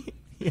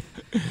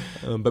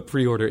 But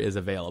pre-order is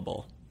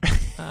available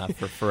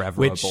for Forever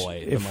Which, a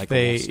Boy. the if Michael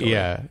they, Wolff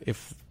story.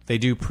 if they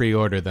do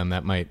pre-order them,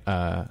 that might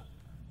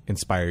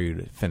inspire you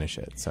to finish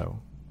it. So,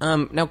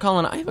 Now,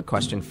 Colin, I have a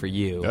question for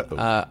you.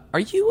 Uh-oh. Are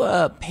you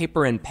a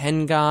paper and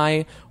pen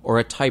guy or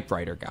a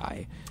typewriter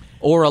guy?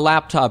 Or a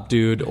laptop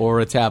dude or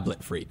a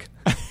tablet freak?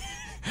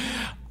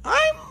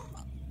 I'm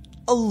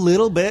a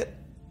little bit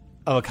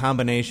of a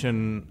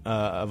combination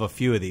of a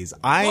few of these.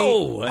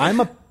 I'm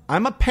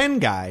a pen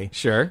guy.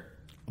 Sure.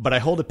 But I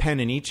hold a pen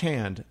in each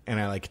hand, and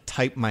I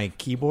type my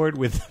keyboard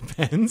with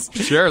the pens.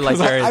 Sure, like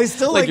 'Cause you're, I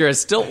still like you're a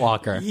stilt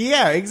walker.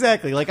 Yeah,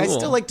 exactly. I Cool.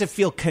 still like to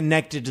feel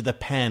connected to the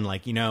pen,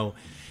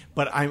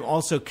 but I'm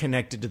also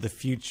connected to the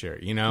future,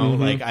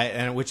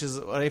 Mm-hmm. which is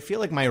what I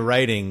feel like my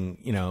writing,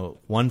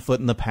 1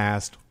 foot in the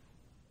past,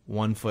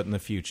 1 foot in the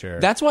future.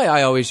 That's why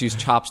I always use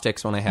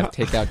chopsticks when I have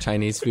takeout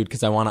Chinese food,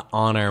 because I want to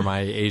honor my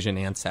Asian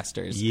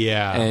ancestors.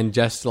 Yeah. And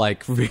just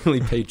really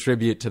pay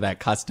tribute to that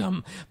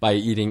custom by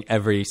eating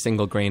every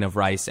single grain of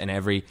rice and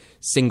every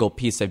single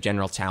piece of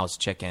General Tso's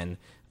chicken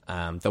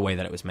the way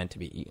that it was meant to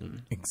be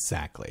eaten.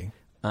 Exactly.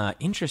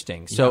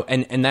 Interesting. So,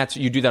 and that's,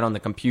 you do that on the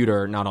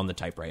computer, not on the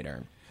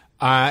typewriter.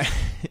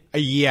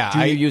 Yeah. Do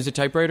you use a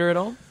typewriter at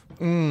all?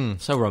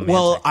 So romantic.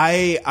 Well,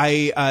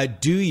 I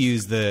do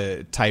use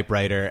the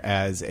typewriter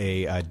as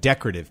a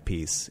decorative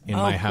piece in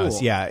my house.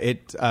 cool. Yeah,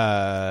 it's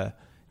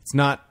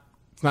not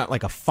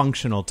like a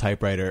functional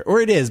typewriter,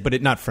 or it is, but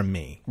not from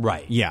me.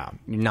 Right. Yeah,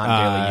 Not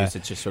daily use,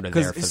 it's just sort of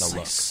there for it's the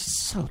look.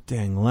 so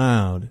dang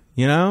loud,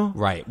 you know?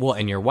 Right. Well,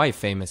 and your wife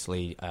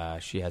famously,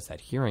 she has that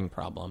hearing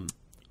problem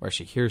where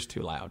she hears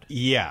too loud.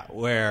 Yeah,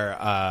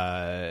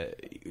 where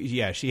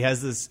she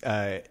has this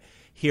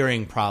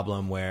hearing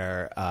problem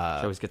where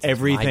always gets those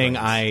everything migraines.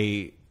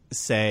 I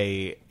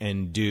say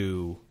and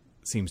do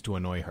seems to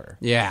annoy her.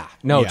 Yeah.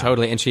 No, Yeah.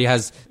 totally. And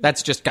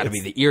that's just got to be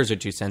the ears are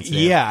too sensitive.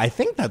 Yeah, I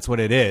think that's what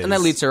it is. And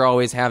that leads to her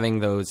always having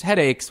those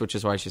headaches, which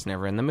is why she's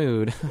never in the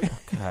mood.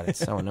 God, it's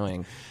so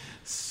annoying.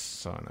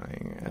 so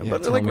annoying. Yeah,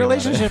 But tell me about it.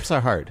 relationships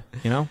are hard,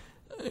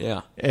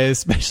 Yeah.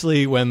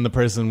 especially when the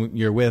person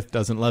you're with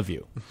doesn't love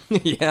you.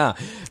 Yeah.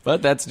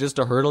 But that's just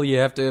a hurdle you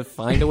have to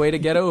find a way to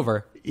get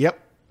over. Yep.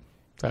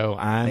 So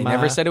I'm. They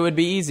never said it would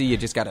be easy. You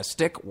just got to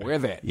stick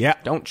with it. Yeah.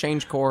 Don't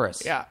change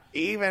chorus. Yeah,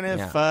 even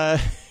if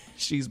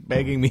she's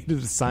begging me to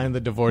sign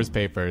the divorce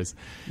papers.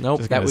 Nope,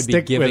 just that gonna would be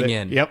stick with giving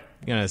it. in. Yep,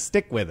 gonna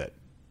stick with it.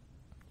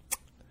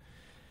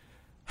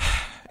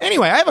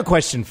 Anyway, I have a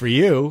question for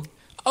you.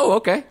 Oh,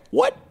 okay.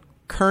 What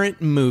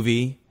current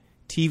movie,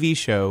 TV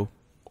show,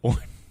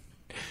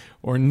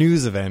 or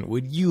news event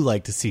would you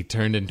like to see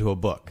turned into a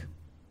book?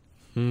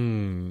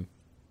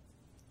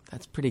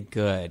 That's pretty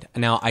good.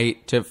 Now,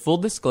 to full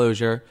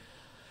disclosure,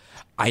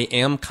 I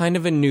am kind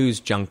of a news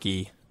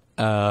junkie.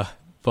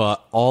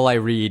 but all I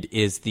read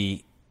is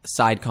the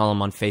side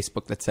column on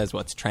Facebook that says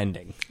what's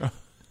trending.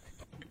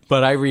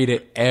 But I read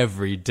it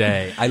every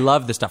day. I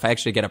love the stuff. I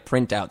actually get a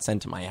printout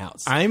sent to my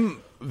house.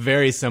 I'm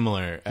very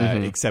similar,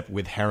 except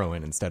with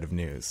heroin instead of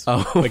news.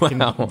 Oh,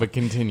 wow. But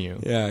continue.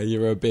 Yeah,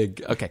 you're a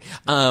big... Okay.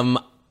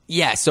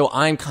 Yeah, so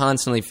I'm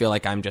constantly feel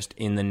like I'm just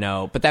in the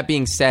know. But that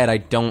being said, I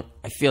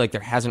feel like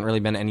there hasn't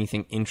really been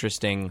anything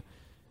interesting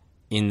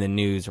in the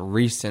news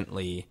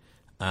recently,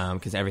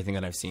 because everything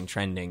that I've seen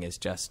trending is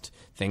just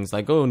things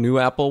like, oh, new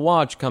Apple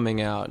Watch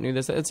coming out, new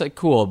this. It's like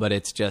cool, but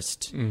it's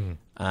just...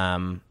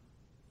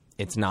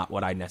 it's not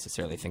what I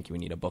necessarily think you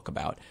would need a book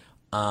about.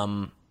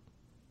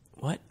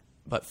 What?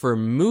 But for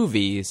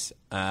movies,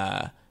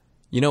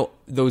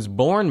 those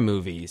Bourne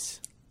movies...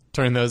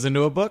 Turn those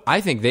into a book?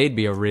 I think they'd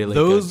be a really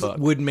Those good book.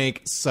 would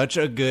make such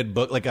a good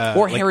book.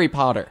 Or Harry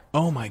Potter.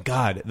 Oh my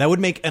God. That would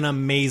make an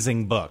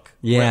amazing book.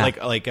 Yeah.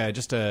 Where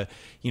just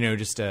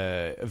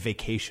a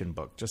vacation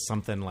book. Just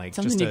something like...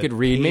 Something just you a could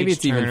read. Maybe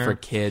it's even page-turner. for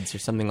kids or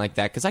something like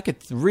that. Because I could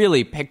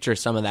really picture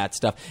some of that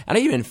stuff. And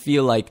I even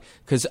feel like...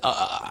 Because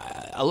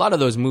a lot of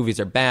those movies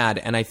are bad.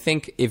 And I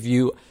think if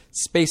you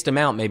spaced them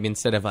out, maybe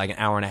instead of like an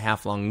hour and a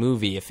half long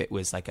movie, if it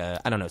was like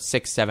a,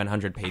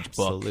 600-700 page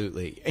book.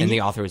 Absolutely. And the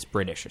author was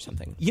British or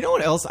something. You know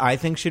what else I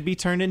think should be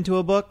turned into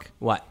a book?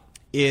 What?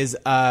 Is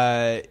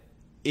The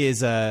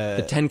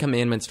Ten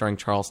Commandments starring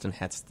Charleston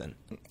Heston.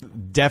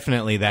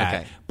 definitely that.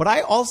 Okay. But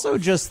I also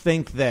just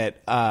think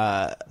that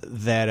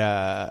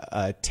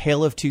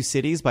Tale of Two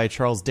Cities by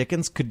Charles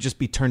Dickens could just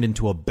be turned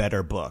into a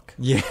better book.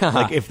 Yeah.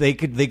 Like if they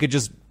could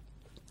just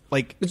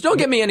like... Don't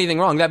get me anything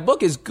wrong. That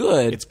book is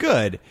good. It's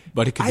good.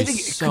 But it could I be think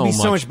it so could be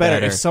so much much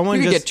better if someone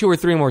you could just get 2 or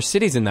 3 more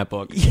cities in that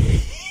book.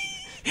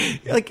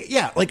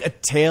 like a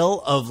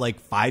tale of like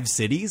 5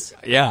 cities.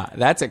 Yeah,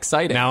 that's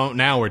exciting.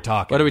 Now we're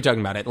talking. What are we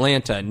talking about?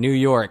 Atlanta, New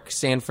York,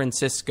 San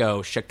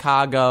Francisco,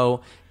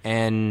 Chicago,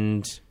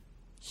 and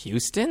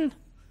Houston?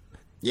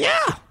 Yeah.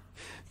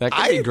 That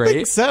could I be great.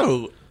 think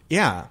so.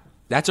 Yeah.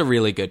 That's a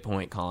really good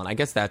point, Colin. I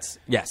guess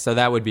so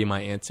that would be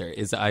my answer,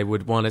 is I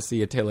would want to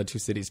see A Tale of Two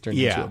Cities turned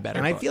into a better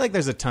and book. I feel like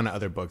there's a ton of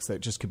other books that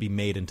just could be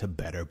made into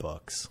better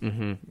books.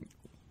 Mm-hmm.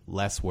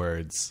 Less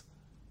words,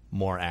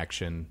 more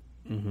action,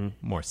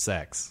 more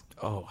sex.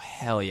 Oh,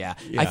 hell yeah.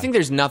 I think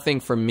there's nothing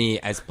for me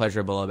as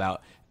pleasurable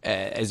about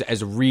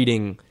as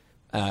reading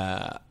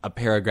a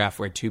paragraph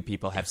where 2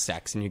 people have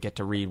sex and you get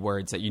to read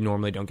words that you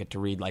normally don't get to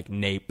read, like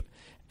nape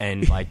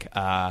and like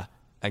a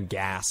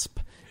gasp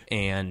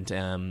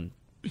and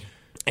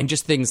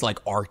just things like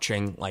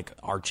arching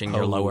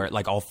your lower,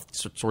 like all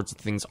sorts of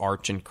things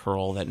arch and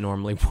curl that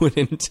normally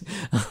wouldn't.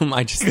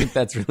 I just think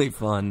that's really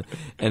fun,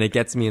 and it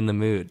gets me in the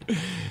mood.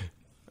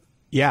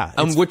 Yeah.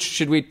 Which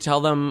should we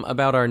tell them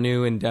about our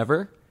new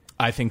endeavor?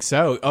 I think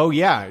so. Oh,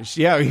 yeah.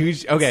 Yeah.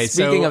 Okay.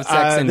 Speaking so, of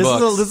sex and this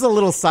books. This is a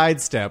little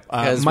sidestep.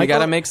 Because we got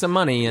to make some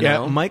money, you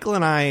know? Michael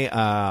and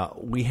I,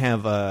 we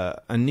have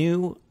a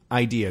new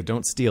idea.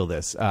 Don't steal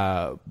this.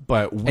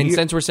 But and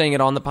since we're saying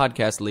it on the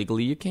podcast,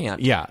 legally you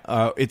can't.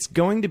 Yeah. It's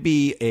going to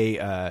be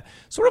a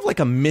sort of like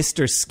a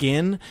Mr.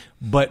 Skin,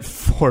 but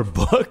for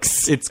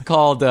books. It's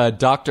called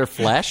Dr.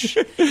 Flesh.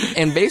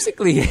 And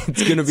basically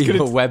it's going to be a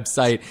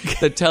website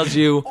that tells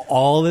you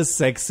all the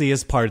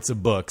sexiest parts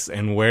of books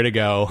and where to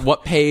go.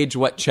 What page,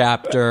 what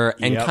chapter,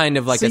 and Yep. kind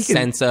of like So a you can-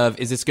 sense of,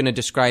 is this going to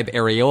describe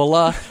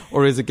areola,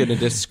 or is it going to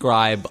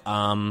describe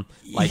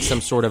like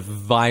some sort of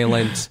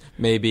violent,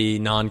 maybe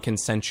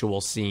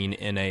non-consensual scene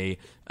in a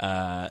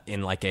Girl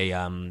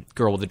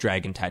with a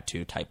Dragon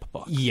Tattoo type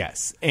book?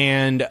 Yes,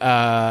 and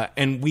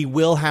we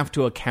will have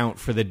to account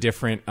for the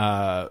different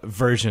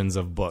versions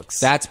of books.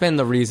 That's been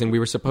the reason we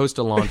were supposed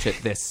to launch it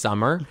this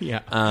summer.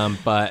 Yeah.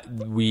 But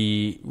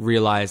we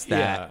realized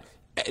that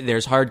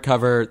there's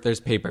hardcover, there's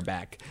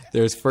paperback,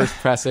 there's first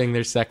pressing,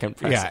 there's second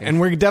pressing. Yeah, and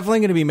we're definitely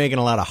going to be making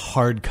a lot of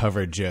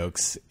hardcover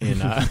jokes in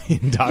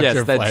Dr. Yes,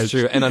 that's Flesh.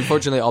 true. And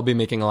unfortunately, I'll be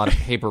making a lot of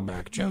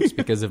paperback jokes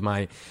because of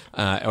my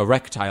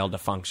erectile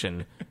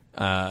dysfunction.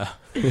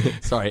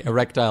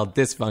 Erectile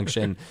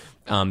dysfunction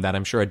that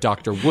I'm sure a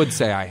doctor would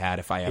say I had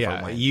if I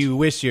ever went. You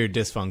wish your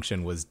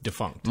dysfunction was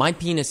defunct. My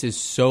penis is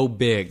so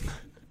big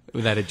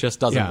that it just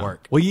doesn't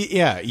work. Well,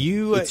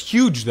 you. It's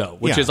huge, though,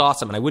 which Yeah. is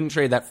awesome, and I wouldn't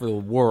trade that for the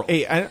world.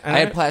 Hey, I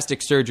had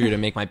plastic surgery to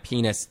make my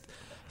penis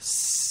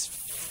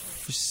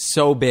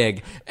so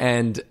big,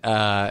 and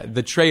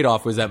the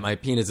trade-off was that my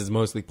penis is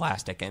mostly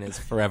plastic and is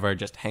forever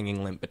just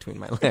hanging limp between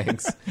my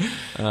legs.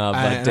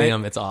 But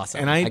damn, it's awesome.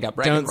 And I got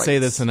bragging don't say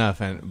rights. this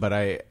enough, but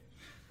I'm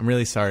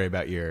really sorry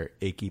about your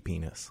achy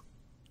penis.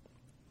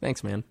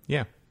 Thanks, man.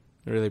 Yeah,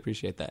 I really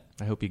appreciate that.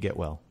 I hope you get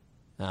well.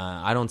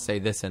 I don't say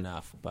this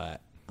enough,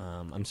 but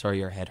I'm sorry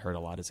your head hurt a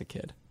lot as a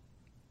kid.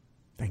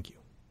 Thank you.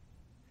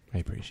 I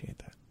appreciate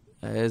that.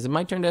 Is it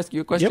my turn to ask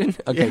you a question?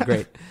 Yep. Okay, Yeah.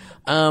 great.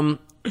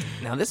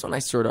 Now, this one I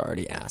sort of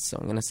already asked, so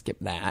I'm going to skip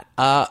that.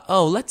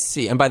 Let's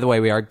see. And by the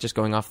way, we are just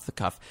going off the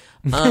cuff.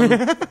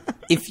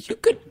 If you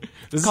could...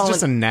 This Colin, is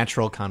just a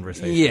natural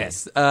conversation.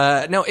 Yes.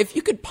 Now, if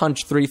you could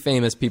punch 3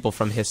 famous people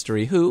from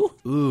history, who?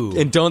 Ooh.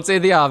 And don't say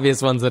the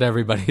obvious ones that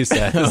everybody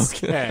says.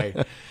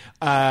 Okay.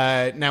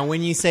 Now,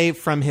 when you say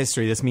from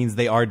history, this means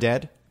they are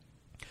dead?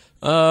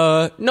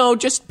 No,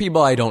 just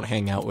people I don't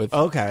hang out with.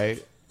 Okay.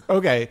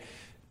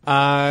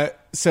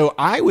 So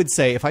I would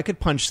say if I could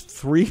punch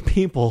 3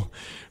 people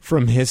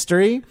from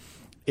history,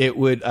 it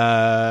would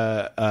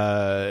all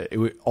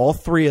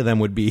 3 of them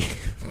would be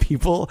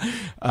people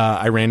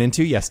I ran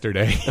into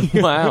yesterday.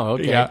 Wow.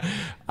 Okay. Yeah.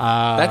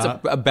 That's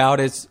about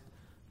as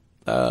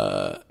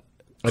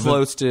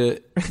close to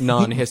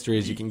non-history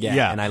as you can get.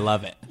 Yeah. And I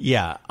love it.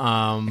 Yeah.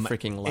 I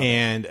freaking love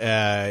it.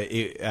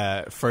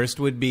 And first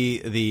would be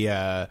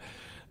the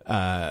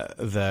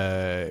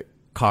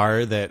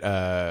car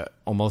that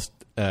almost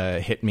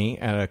hit me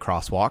at a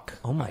crosswalk.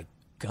 Oh my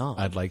God.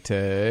 I'd like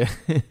to.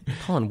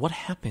 Colin, what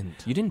happened?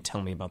 You didn't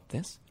tell me about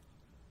this.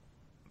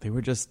 They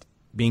were just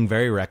being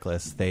very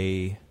reckless.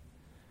 They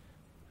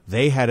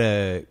had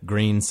a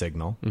green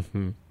signal,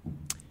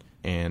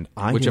 and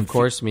I Which, of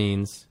course,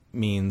 means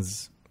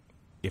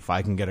if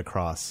I can get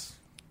across,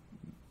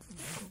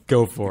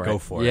 go for go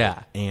for it.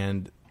 Yeah.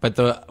 And But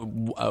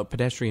the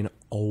pedestrian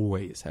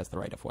always has the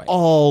right of way.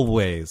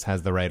 always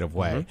has the right of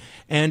way.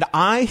 And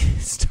I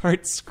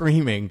start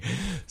screaming,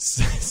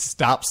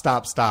 stop,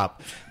 stop,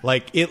 stop,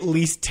 like at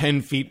least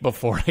 10 feet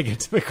before I get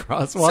to the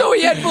crosswalk. So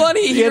he had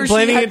plenty. He had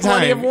plenty of time.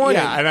 Plenty of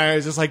warning. Yeah, and I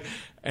was just like,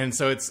 and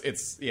so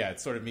it's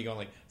sort of me going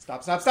like,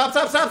 stop, stop, stop,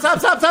 stop, stop, stop,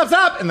 stop, stop,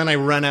 stop, and then I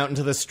run out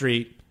into the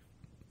street.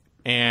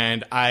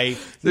 And I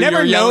never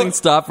you're know. yelling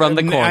stop from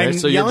the corner, I'm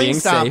so you're yelling being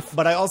stop, safe.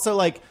 But I also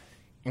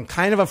I'm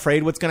kind of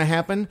afraid what's going to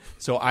happen,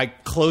 so I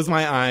close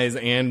my eyes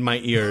and my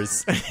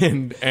ears,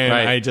 and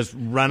Right. I just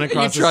run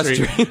across You the trust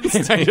street.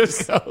 your And I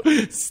just go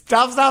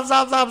stop, stop,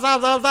 stop, stop, stop,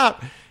 stop,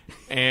 stop,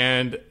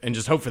 and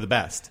just hope for the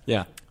best.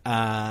 Yeah.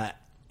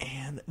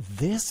 And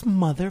this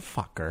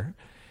motherfucker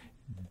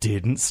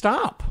didn't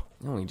stop.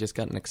 Oh, he just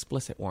got an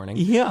explicit warning.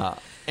 Yeah,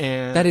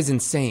 and That is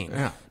insane.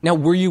 Yeah. Now,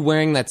 were you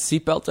wearing that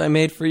seatbelt I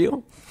made for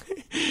you?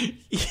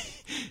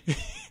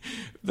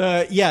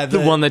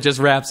 the one that just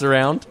wraps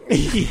around?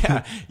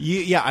 yeah.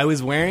 I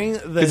was wearing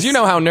the Because you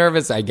know how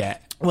nervous I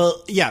get.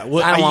 Well, yeah.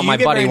 Well, I don't want you my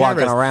get buddy very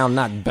walking nervous. around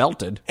not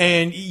belted.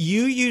 And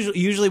you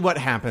usually what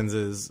happens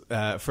is,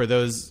 for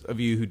those of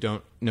you who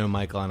don't know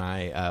Michael and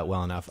I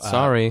well enough,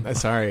 Sorry,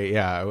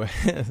 yeah,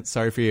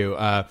 sorry for you.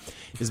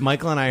 Is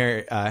Michael and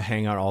I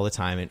hang out all the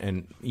time,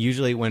 and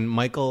usually when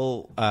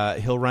Michael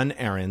he'll run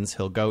errands,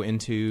 he'll go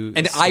into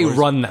And stores. I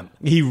run them.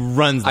 He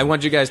runs. I them.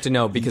 want you guys to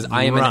know because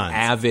I am an Runs.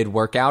 avid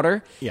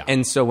workouter. Yeah.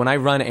 And so when I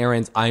run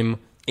errands, I'm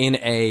in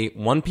a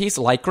one-piece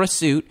Lycra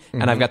suit,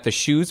 and I've got the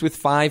shoes with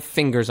 5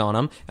 fingers on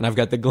them, and I've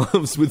got the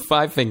gloves with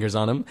 5 fingers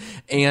on them,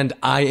 and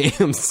I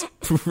am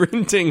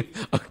sprinting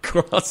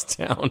across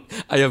town.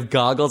 I have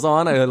goggles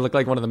on. I look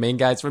like one of the main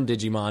guys from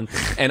Digimon,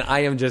 and I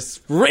am just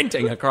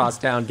sprinting across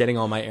town getting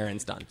all my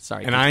errands done.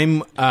 Sorry. And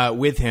I'm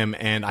with him,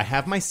 and I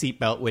have my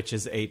seatbelt, which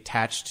is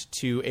attached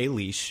to a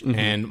leash,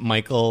 and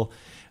Michael.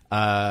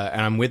 And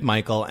I'm with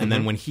Michael, and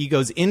then when he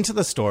goes into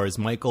the stores,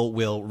 Michael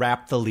will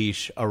wrap the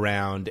leash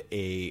around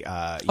a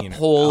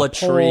pole, a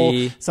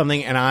tree.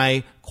 something, and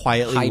I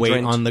quietly wait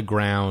Hydrant. on the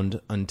ground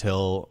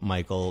until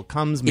Michael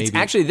comes. Maybe It's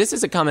actually, this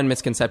is a common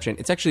misconception.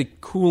 It's actually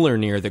cooler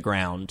near the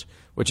ground,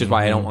 which is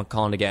why I don't want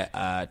Colin to get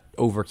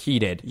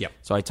overheated. Yep.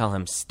 So I tell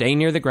him, stay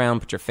near the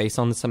ground, put your face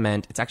on the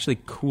cement. It's actually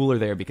cooler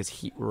there because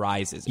heat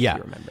rises, if you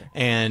remember.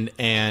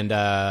 and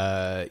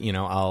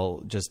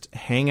I'll just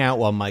hang out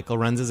while Michael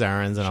runs his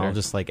errands, and I'll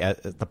just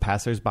at the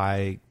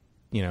passersby,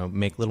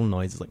 make little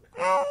noises like.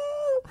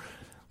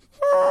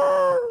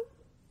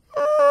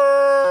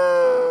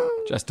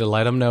 Just to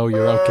let him know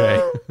you're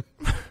okay.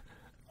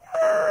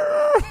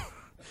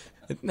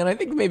 And I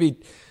think maybe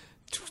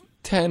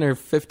 10 or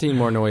 15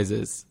 more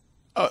noises.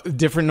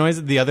 Different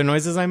noises, the other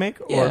noises I make?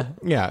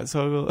 Yeah.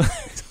 So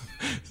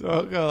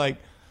I'll go like.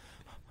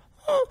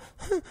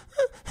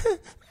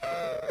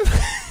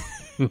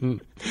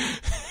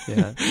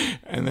 Yeah.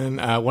 And then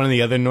one of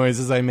the other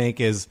noises I make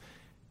is,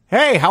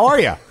 "Hey, how are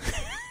you?"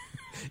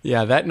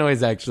 Yeah, that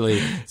noise actually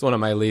is one of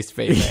my least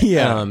favorite.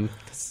 Yeah.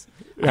 'Cause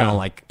I don't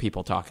like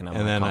people talking to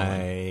And then Colin.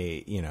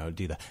 I,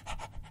 do the.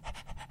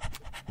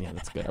 Yeah,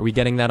 that's good. Are we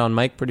getting that on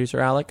mic,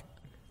 producer Alec?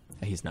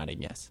 He's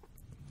nodding yes.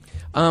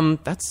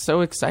 That's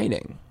so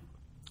exciting.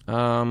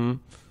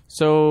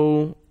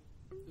 So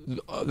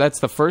that's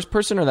the first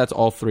person, or that's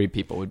all 3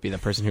 people would be the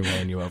person who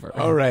ran you over?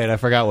 Oh, right. I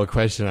forgot what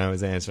question I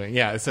was answering.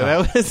 Yeah, so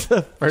that was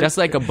the first. Just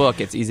like a book,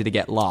 it's easy to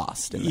get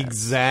lost in there.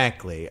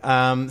 Exactly.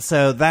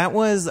 So that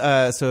was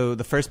so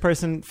the first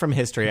person from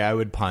history I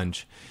would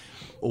punch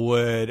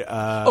would.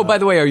 Oh, by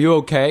the way, are you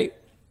okay?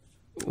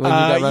 When you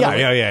got run over?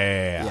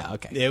 Yeah. Yeah,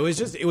 okay. It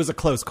was a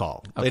close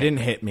call. They didn't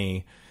hit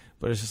me,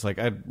 but it's just like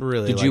I'd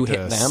really Did like you to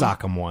hit them?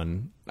 sock them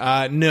one.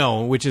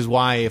 No, which is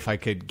why if I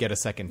could get a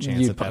second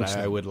chance You'd at that, punch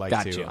I them. would like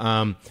Gotcha.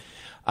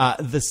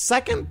 to. The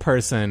second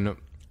person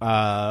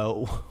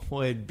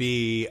would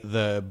be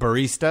the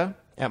barista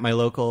at my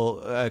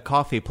local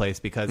coffee place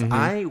because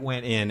I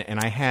went in and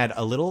I had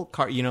a little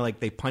cart. Like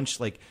they punch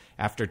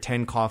after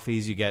 10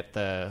 coffees you get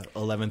the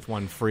 11th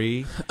one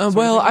free.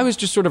 Well, I was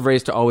just sort of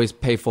raised to always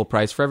pay full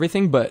price for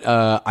everything, but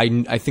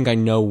I think I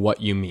know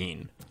what you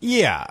mean.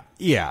 Yeah.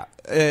 You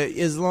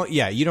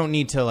don't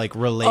need to like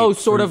relate. Oh,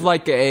 sort of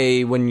like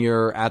when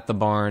you're at the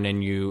barn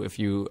and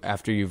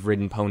after you've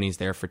ridden ponies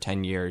there for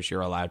 10 years,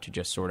 you're allowed to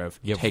just sort of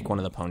take one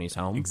of the ponies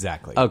home.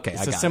 Exactly. Okay,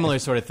 it's I a got similar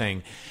sort of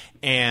thing.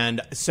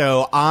 And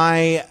so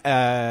I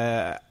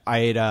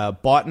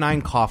had bought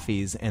 9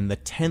 coffees, and the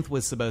 10th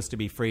was supposed to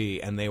be free,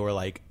 and they were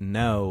like,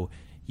 "No,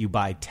 you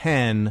buy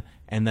 10,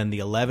 and then the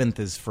 11th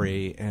is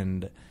free."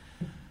 And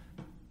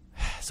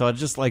so I'd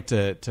just like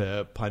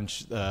to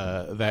punch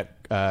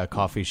that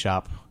coffee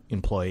shop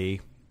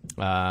employee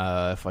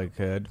if I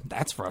could.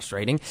 That's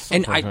frustrating.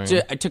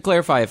 To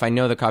clarify, if I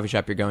know the coffee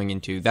shop you're going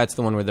into, that's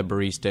the one where the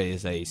barista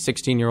is a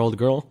 16-year-old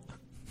girl?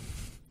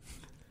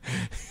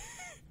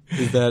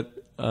 Is that...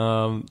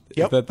 Yep.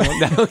 Is that the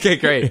one? Okay,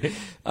 great.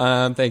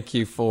 Thank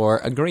you for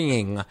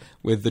agreeing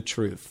with the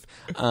truth.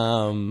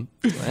 Well,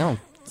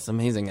 it's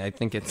amazing.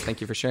 Thank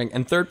you for sharing.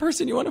 And third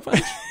person you want to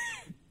punch?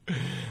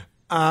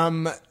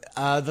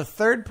 The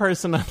third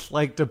person I'd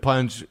like to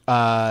punch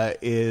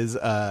is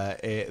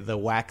the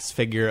wax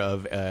figure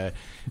of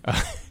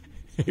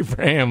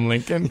Abraham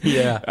Lincoln.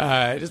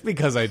 Yeah. Just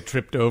because I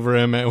tripped over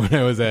him when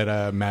I was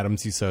at Madame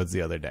Tussauds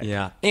the other day.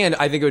 Yeah. And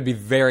I think it would be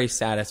very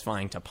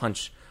satisfying to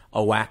punch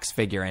a wax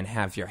figure and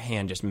have your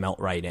hand just melt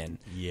right in.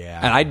 Yeah.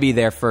 And I'd be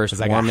there first,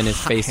 I got warming his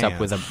hot face hands.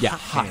 up with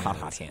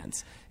hot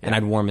hands. And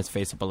I'd warm his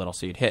face up a little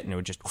so you'd hit and it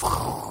would just...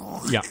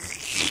 Yeah.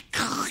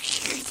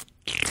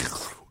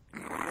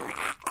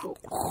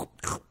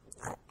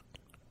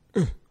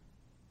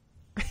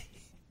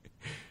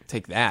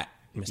 Take that,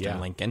 Mr. Yeah.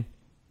 Lincoln.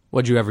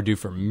 What'd you ever do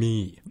for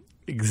me?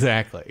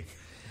 Exactly.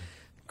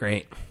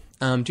 Great.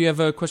 Do you have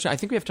a question? I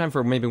think we have time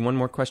for maybe one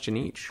more question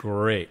each.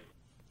 Great.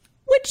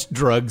 Which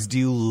drugs do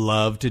you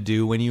love to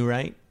do when you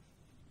write?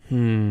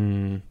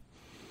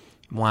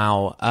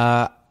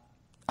 Wow.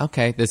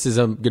 Okay, this is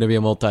going to be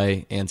a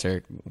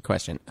multi-answer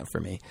question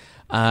for me.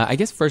 I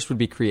guess first would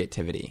be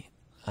creativity.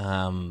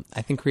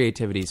 I think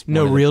creativity is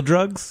No real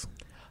drugs?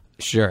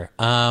 Sure.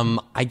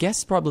 I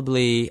guess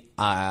probably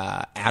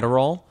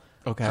Adderall.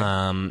 Okay.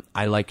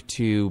 I like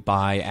to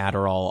buy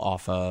Adderall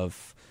off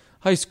of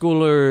high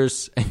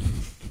schoolers,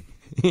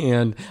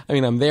 and I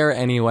mean I'm there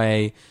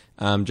anyway.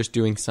 Just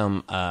doing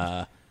some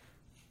what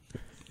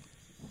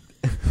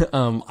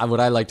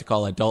I like to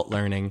call adult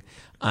learning.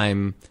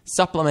 I'm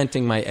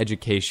supplementing my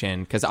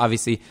education because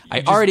obviously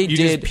I already You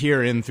did. just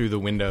peer in through the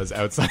windows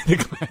outside the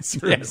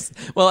classroom. Yes.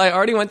 Well, I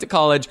already went to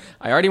college.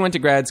 I already went to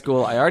grad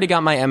school. I already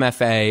got my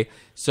MFA.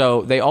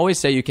 So they always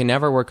say you can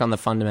never work on the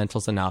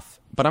fundamentals enough.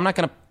 But I'm not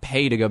going to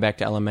pay to go back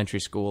to elementary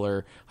school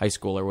or high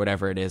school or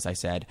whatever it is I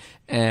said.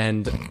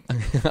 And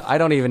I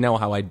don't even know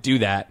how I do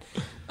that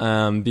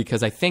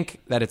because I think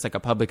that it's like a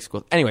public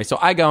school. Anyway, so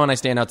I go and I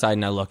stand outside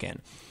and I look in.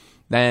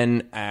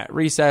 Then at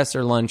recess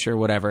or lunch or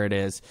whatever it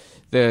is,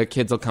 the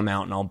kids will come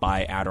out and I'll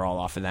buy Adderall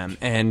off of them.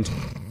 And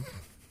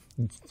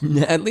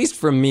at least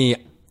for me,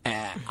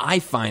 I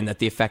find that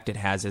the effect it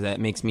has is that it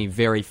makes me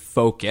very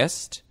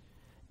focused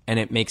and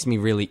it makes me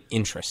really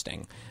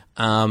interesting.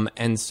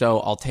 And so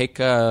I'll take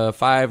 5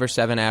 or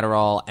 7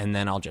 Adderall and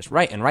then I'll just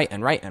write and write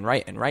and write and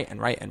write and write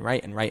and write and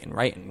write and write and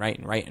write and write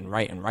and write and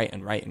write and write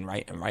and write and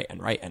write and write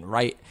and write and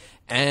write.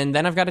 And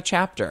then I've got a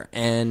chapter.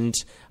 And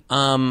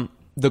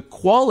the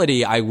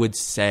quality, I would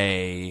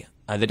say,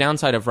 the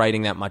downside of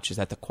writing that much is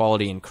that the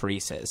quality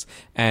increases.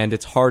 And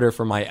it's harder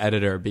for my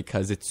editor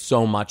because it's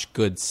so much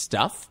good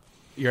stuff.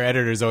 Your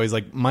editor's always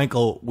like,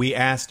 Michael, we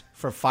asked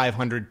for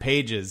 500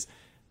 pages,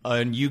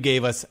 and you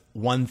gave us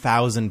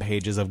 1,000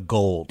 pages of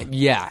gold.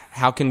 Yeah.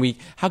 How can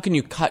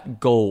you cut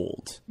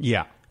gold?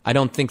 Yeah. I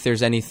don't think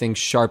there's anything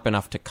sharp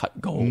enough to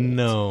cut gold.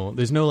 No,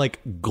 there's no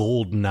like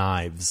gold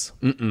knives.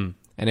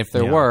 And if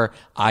there were,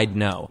 I'd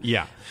know.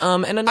 Yeah.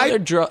 And another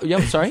drug. Yeah,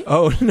 I'm sorry.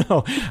 Oh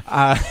no.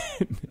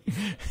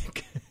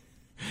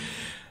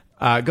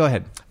 Go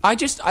ahead.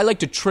 I like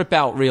to trip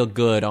out real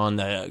good on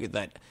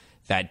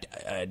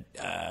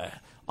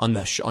on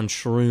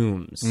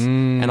shrooms,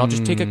 and I'll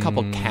just take a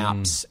couple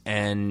caps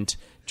and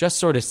just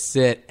sort of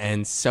sit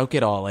and soak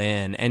it all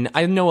in. And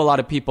I know a lot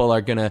of people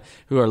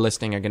who are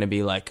listening are gonna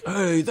be like,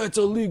 "Hey, that's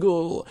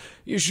illegal.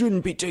 You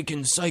shouldn't be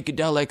taking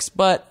psychedelics."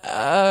 But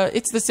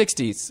it's the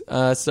 '60s,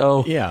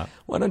 so Yeah.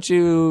 Why don't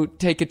you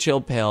take a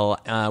chill pill,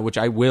 which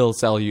I will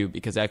sell you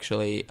because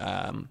actually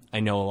I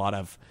know a lot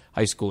of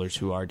high schoolers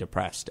who are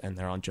depressed and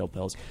they're on chill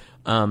pills.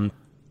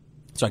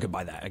 So I could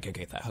buy that. I could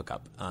get that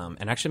hookup.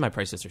 And actually my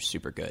prices are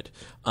super good.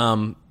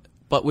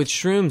 But with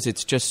shrooms,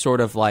 it's just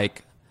sort of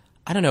like,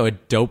 I don't know, a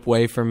dope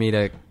way for me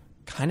to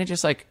kind of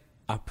just like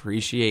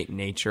appreciate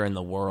nature and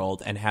the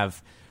world and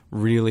have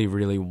really,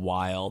 really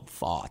wild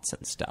thoughts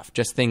and stuff.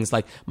 Just things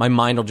like my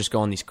mind will just go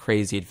on these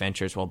crazy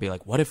adventures where I'll be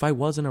like, what if I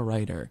wasn't a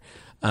writer?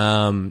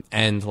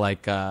 And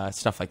like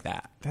stuff like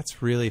that.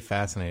 That's really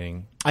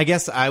fascinating. I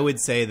guess I would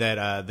say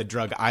that the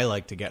drug I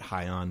like to get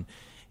high on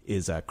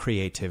is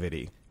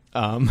creativity.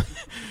 Well,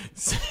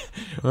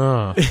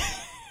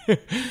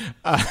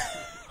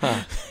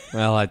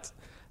 I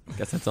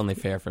guess that's only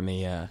fair for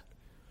me in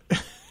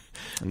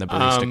the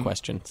barista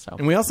question. So,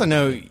 And we also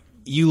know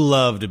you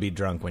love to be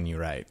drunk when you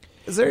write.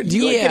 Do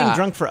you like Yeah. getting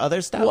drunk for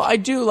other stuff? Well, I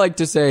do like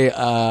to say,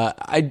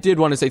 I did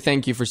want to say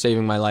thank you for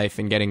saving my life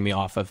and getting me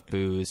off of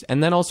booze.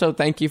 And then also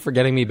thank you for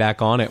getting me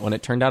back on it when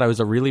it turned out I was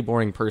a really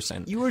boring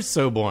person. You were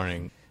so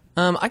boring.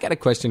 I got a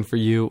question for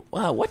you.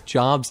 What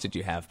jobs did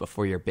you have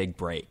before your big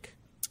break?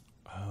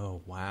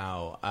 Oh,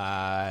 wow.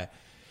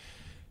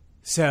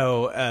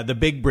 So the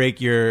big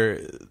break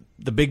you're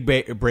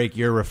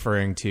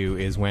referring to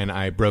is when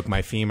I broke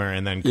my femur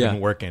and then couldn't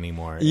work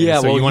anymore. And Yeah,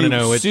 so well, you want to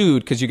know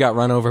sued because you got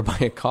run over by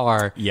a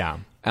car. Yeah.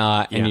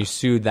 And you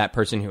sued that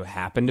person who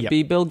happened to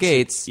be Bill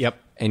Gates. Yep.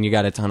 And you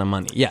got a ton of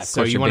money. Yeah.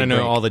 So you want to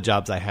know all the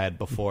jobs I had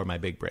before my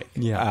big break.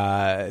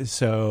 Yeah.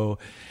 So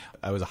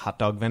I was a hot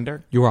dog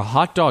vendor. You were a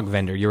hot dog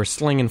vendor. You were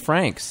slinging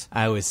Franks.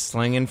 I was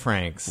slinging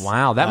Franks.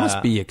 Wow, that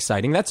must be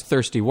exciting. That's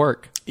thirsty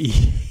work.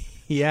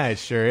 Yeah, it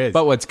sure is.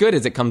 But what's good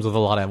is it comes with a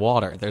lot of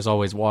water. There's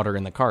always water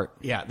in the cart.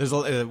 yeah, there's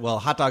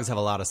hot dogs have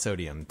a lot of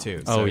sodium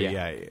too. Oh, So,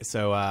 yeah.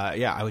 So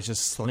I was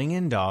just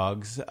slinging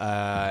dogs.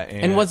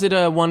 And was it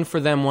a one for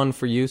them, one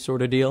for you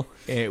sort of deal?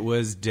 It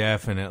was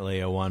definitely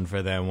a one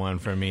for them, one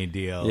for me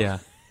deal. Yeah.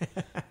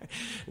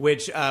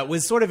 Which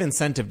was sort of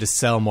incentive to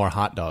sell more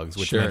hot dogs,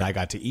 which Sure. meant I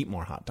got to eat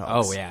more hot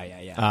dogs. Oh,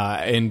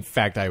 yeah. In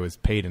fact, I was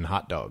paid in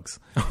hot dogs.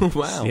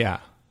 Wow. Yeah.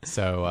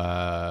 So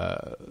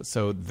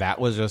that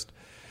was just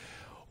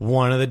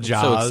one of the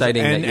jobs.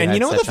 exciting that And, you and had you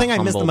know what such the thing a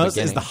I miss the humble most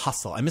is beginning. the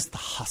hustle. I miss the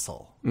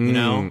hustle. You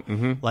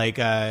know, like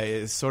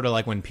it's sort of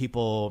like when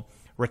people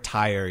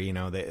retire. You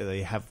know,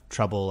 they have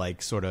trouble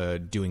like sort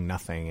of doing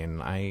nothing,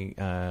 and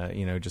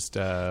I, just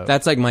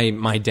That's like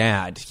my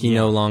dad. He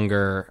no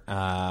longer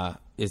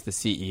is the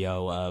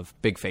CEO of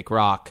Big Fake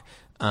Rock.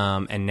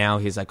 And now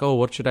he's like, oh,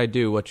 what should I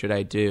do? What should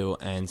I do?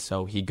 And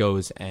so he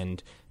goes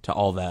and to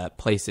all the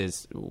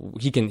places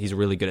he's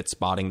really good at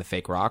spotting the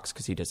fake rocks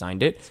because he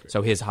designed it.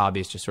 So his hobby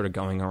is just sort of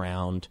going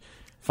around,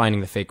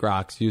 finding the fake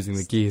rocks, using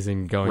the keys,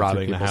 and going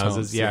robbing through the people's houses.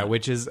 homes. Yeah,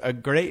 which is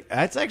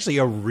that's actually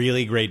a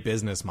really great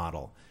business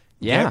model.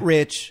 Yeah. Get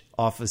rich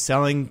off of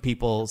selling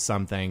people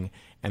something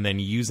and then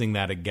using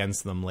that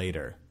against them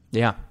later.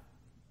 Yeah.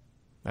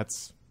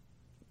 That's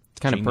It's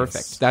kind of genius.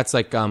 perfect. That's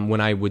like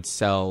when I would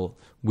sell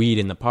weed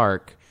in the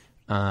park.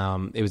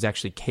 It was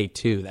actually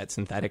K2, that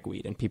synthetic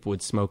weed, and people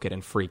would smoke it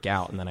and freak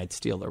out, and then I'd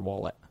steal their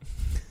wallet.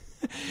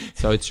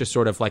 So it's just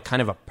sort of like kind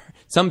of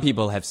some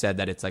people have said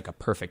that it's like a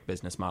perfect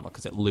business model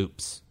because it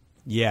loops.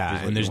 Yeah,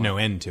 what and there's you no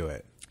end to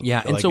it.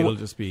 Yeah, and like so it'll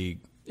just be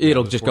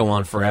it'll just go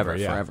on forever,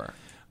 yeah. forever,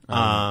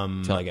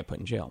 until I get put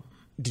in jail.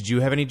 Did you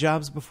have any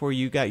jobs before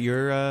you got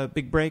your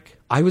big break?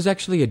 I was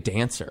actually a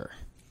dancer.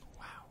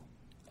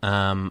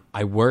 Wow.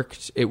 I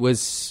worked. It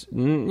was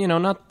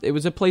it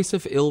was a place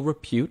of ill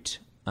repute.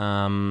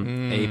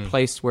 A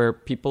place where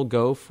people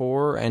go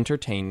for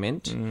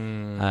entertainment.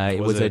 It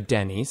was a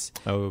Denny's.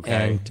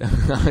 Okay.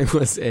 And I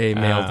was a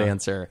male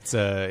dancer. It's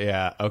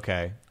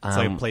okay. It's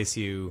like a place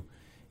you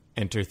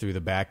enter through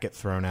the back, get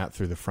thrown out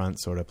through the front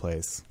sort of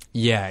place.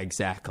 Yeah,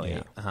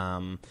 exactly.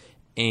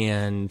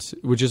 And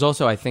which is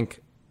also, I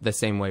think, the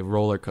same way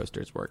roller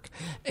coasters work.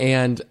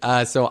 And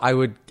so I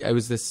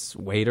was this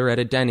waiter at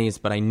a Denny's,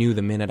 but I knew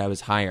the minute I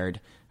was hired,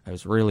 I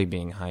was really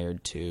being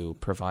hired to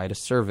provide a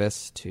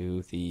service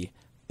to the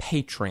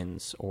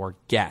patrons or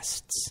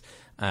guests,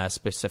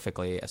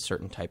 specifically a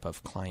certain type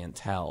of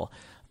clientele.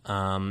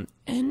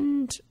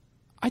 And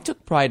I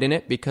took pride in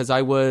it because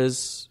I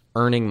was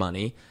earning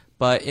money,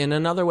 but in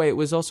another way, it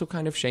was also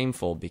kind of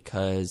shameful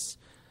because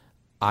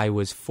I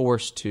was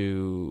forced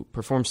to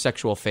perform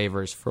sexual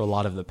favors for a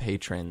lot of the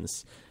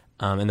patrons.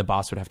 And the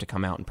boss would have to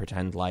come out and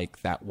pretend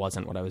like that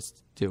wasn't what I was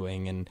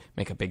doing and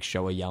make a big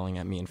show of yelling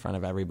at me in front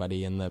of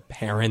everybody. And the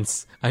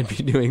parents I'd be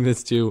doing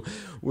this to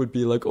would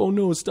be like, oh,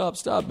 no, stop.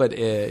 But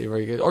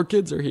our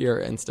kids are here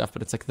and stuff.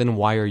 But it's like, then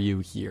why are you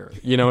here?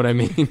 You know what I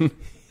mean?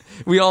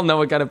 We all know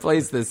what kind of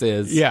place this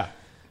is. Yeah.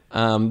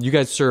 You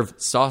guys serve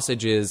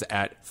sausages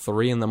at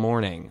 3 a.m.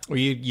 Well,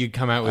 you'd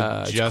come out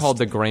with It's called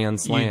the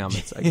Grand Slam.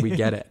 It's like, we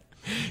get it.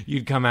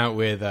 You'd come out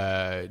with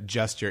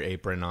just your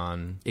apron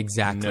on.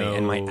 Exactly. No-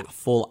 And my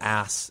full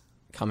ass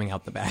coming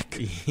out the back.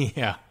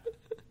 Yeah.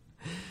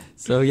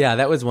 So, yeah,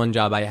 that was one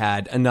job I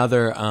had.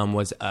 Another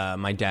was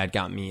my dad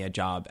got me a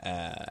job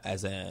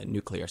as a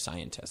nuclear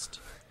scientist.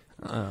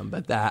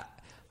 But that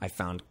I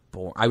found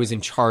boring. I was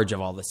in charge of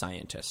all the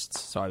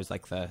scientists. So I was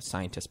like the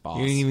scientist boss.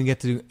 You didn't even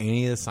get to do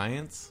any of the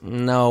science?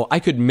 No, I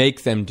could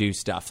make them do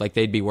stuff. Like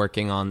they'd be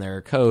working on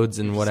their codes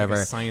and whatever.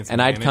 like a science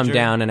and I'd come manager?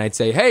 down and I'd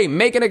say, hey,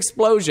 make an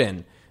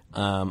explosion.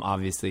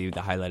 Obviously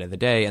the highlight of the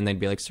day. And they'd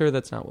be like, sir,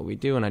 that's not what we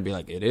do. And I'd be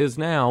like, it is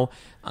now.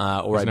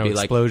 Or There's I'd no be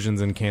like, explosions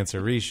in cancer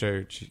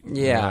research.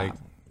 yeah. Like,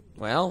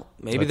 Well,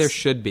 maybe let's- there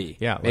should be.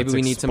 yeah. Maybe let's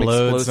we need some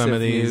explode explosive some of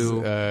these,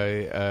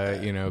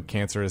 new...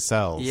 cancerous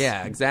cells.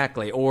 Yeah,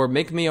 exactly. Or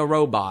make me a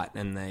robot,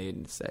 and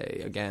they'd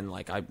say again,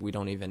 like, we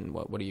don't even.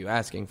 What are you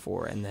asking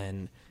for? And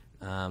then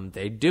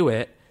they'd do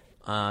it.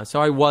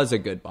 So I was a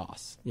good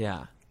boss.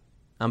 Yeah,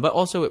 but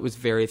also it was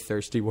very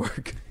thirsty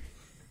work.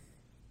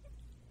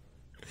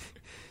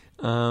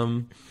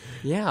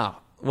 Yeah.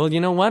 Well,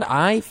 you know what?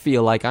 I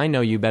feel like I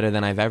know you better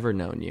than I've ever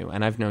known you,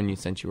 and I've known you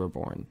since you were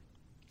born.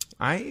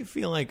 I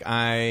feel like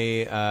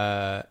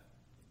I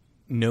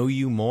know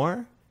you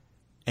more,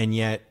 and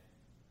yet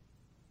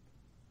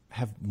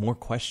have more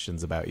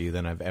questions about you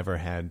than I've ever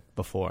had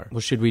before.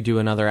 Well, should we do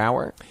another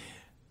hour?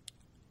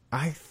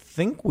 I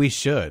think we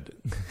should.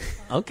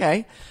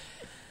 Okay.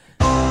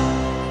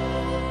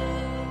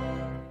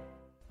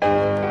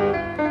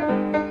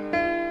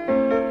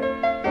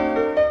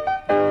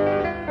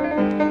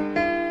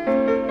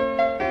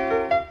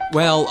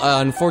 Well,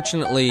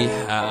 unfortunately,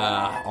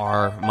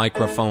 our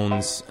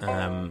microphones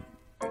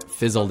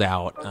fizzled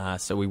out,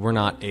 so we were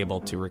not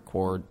able to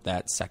record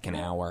that second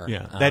hour.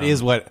 Yeah, that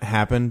is what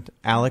happened,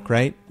 Alec,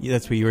 right?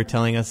 That's what you were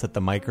telling us, that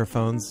the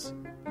microphones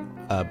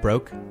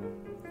broke?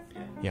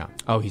 Yeah.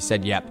 Oh, he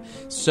said yep.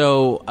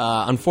 So,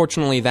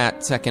 unfortunately,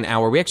 that second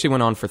hour, we actually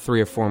went on for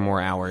 3 or 4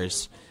 more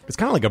hours. It's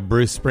kind of like a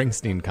Bruce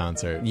Springsteen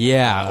concert.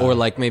 Yeah, or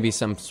like maybe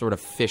some sort of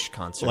Fish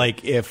concert.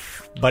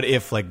 If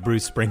like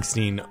Bruce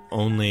Springsteen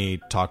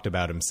only talked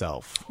about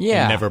himself.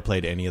 Yeah. And never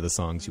played any of the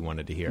songs you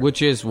wanted to hear.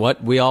 Which is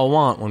what we all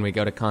want when we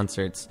go to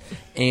concerts.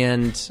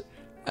 And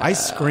I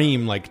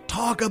scream like,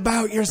 talk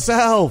about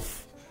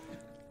yourself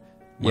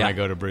when I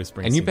go to Bruce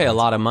Springsteen. And you pay a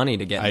lot of money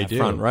to get in the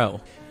front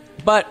row.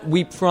 But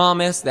we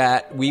promise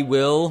that we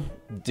will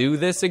do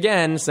this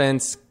again,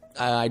 since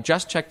I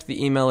just checked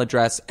the email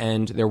address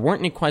and there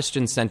weren't any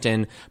questions sent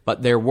in,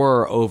 but there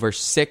were over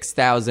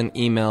 6,000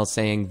 emails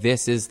saying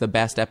this is the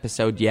best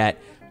episode yet.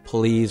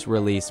 Please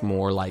release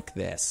more like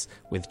this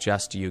with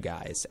just you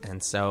guys.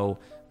 And so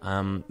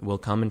we'll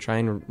come and try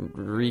and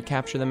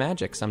recapture the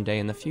magic someday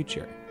in the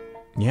future.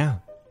 Yeah.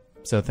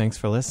 So thanks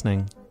for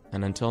listening.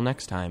 And until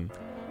next time,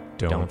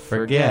 Don't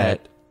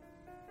forget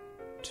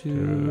to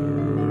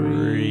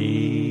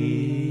read.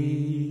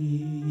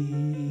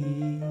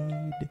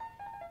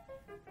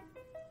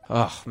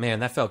 Oh,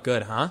 man, that felt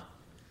good, huh?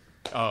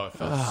 Oh, it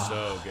felt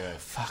so good.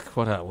 Fuck,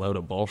 what a load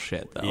of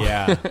bullshit, though.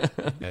 Yeah.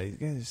 These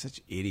guys are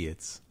such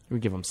idiots. We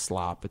give them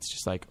slop. It's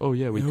just like, oh,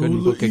 yeah, we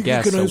couldn't book a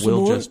guest, so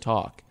we'll just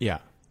talk. Yeah.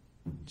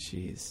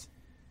 Jeez.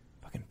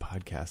 Fucking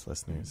podcast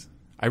listeners.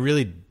 I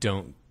really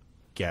don't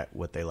get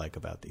what they like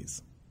about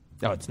these.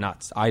 Oh, it's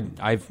nuts. I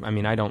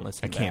don't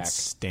listen I back. can't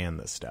stand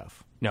this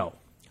stuff. No.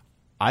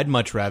 I'd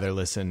much rather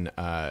listen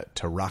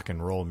to rock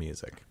and roll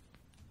music.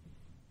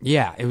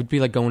 Yeah, it would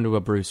be like going to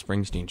a Bruce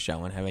Springsteen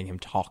show and having him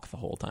talk the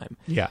whole time.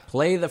 Yeah.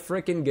 Play the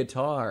frickin'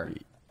 guitar.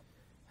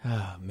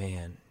 Oh,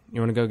 man. You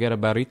want to go get a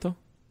burrito?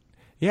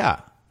 Yeah.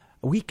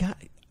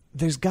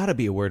 There's got to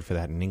be a word for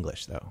that in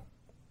English, though.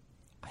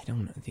 I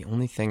don't know. The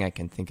only thing I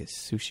can think is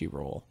sushi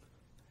roll.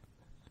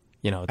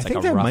 You know, it's I like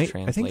think a that rough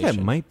translation. I think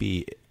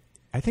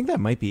that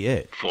might be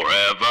it.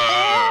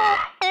 Forever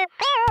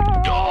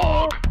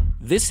Dog.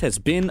 This has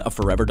been a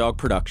Forever Dog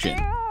production.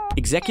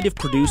 Executive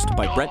produced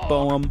by Brett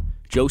Boehm,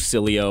 Joe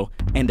Cilio,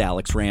 and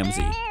Alex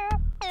Ramsey.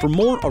 For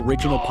more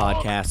original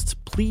podcasts,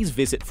 please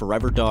visit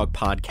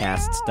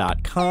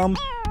foreverdogpodcasts.com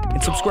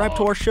and subscribe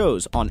to our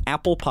shows on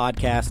Apple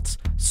Podcasts,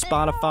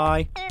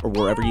 Spotify, or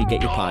wherever you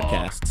get your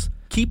podcasts.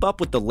 Keep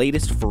up with the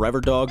latest Forever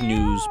Dog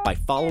news by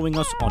following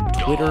us on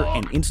Twitter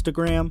and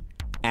Instagram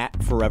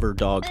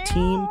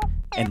 @ForeverDogTeam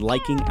and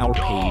liking our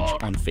page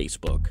on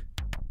Facebook.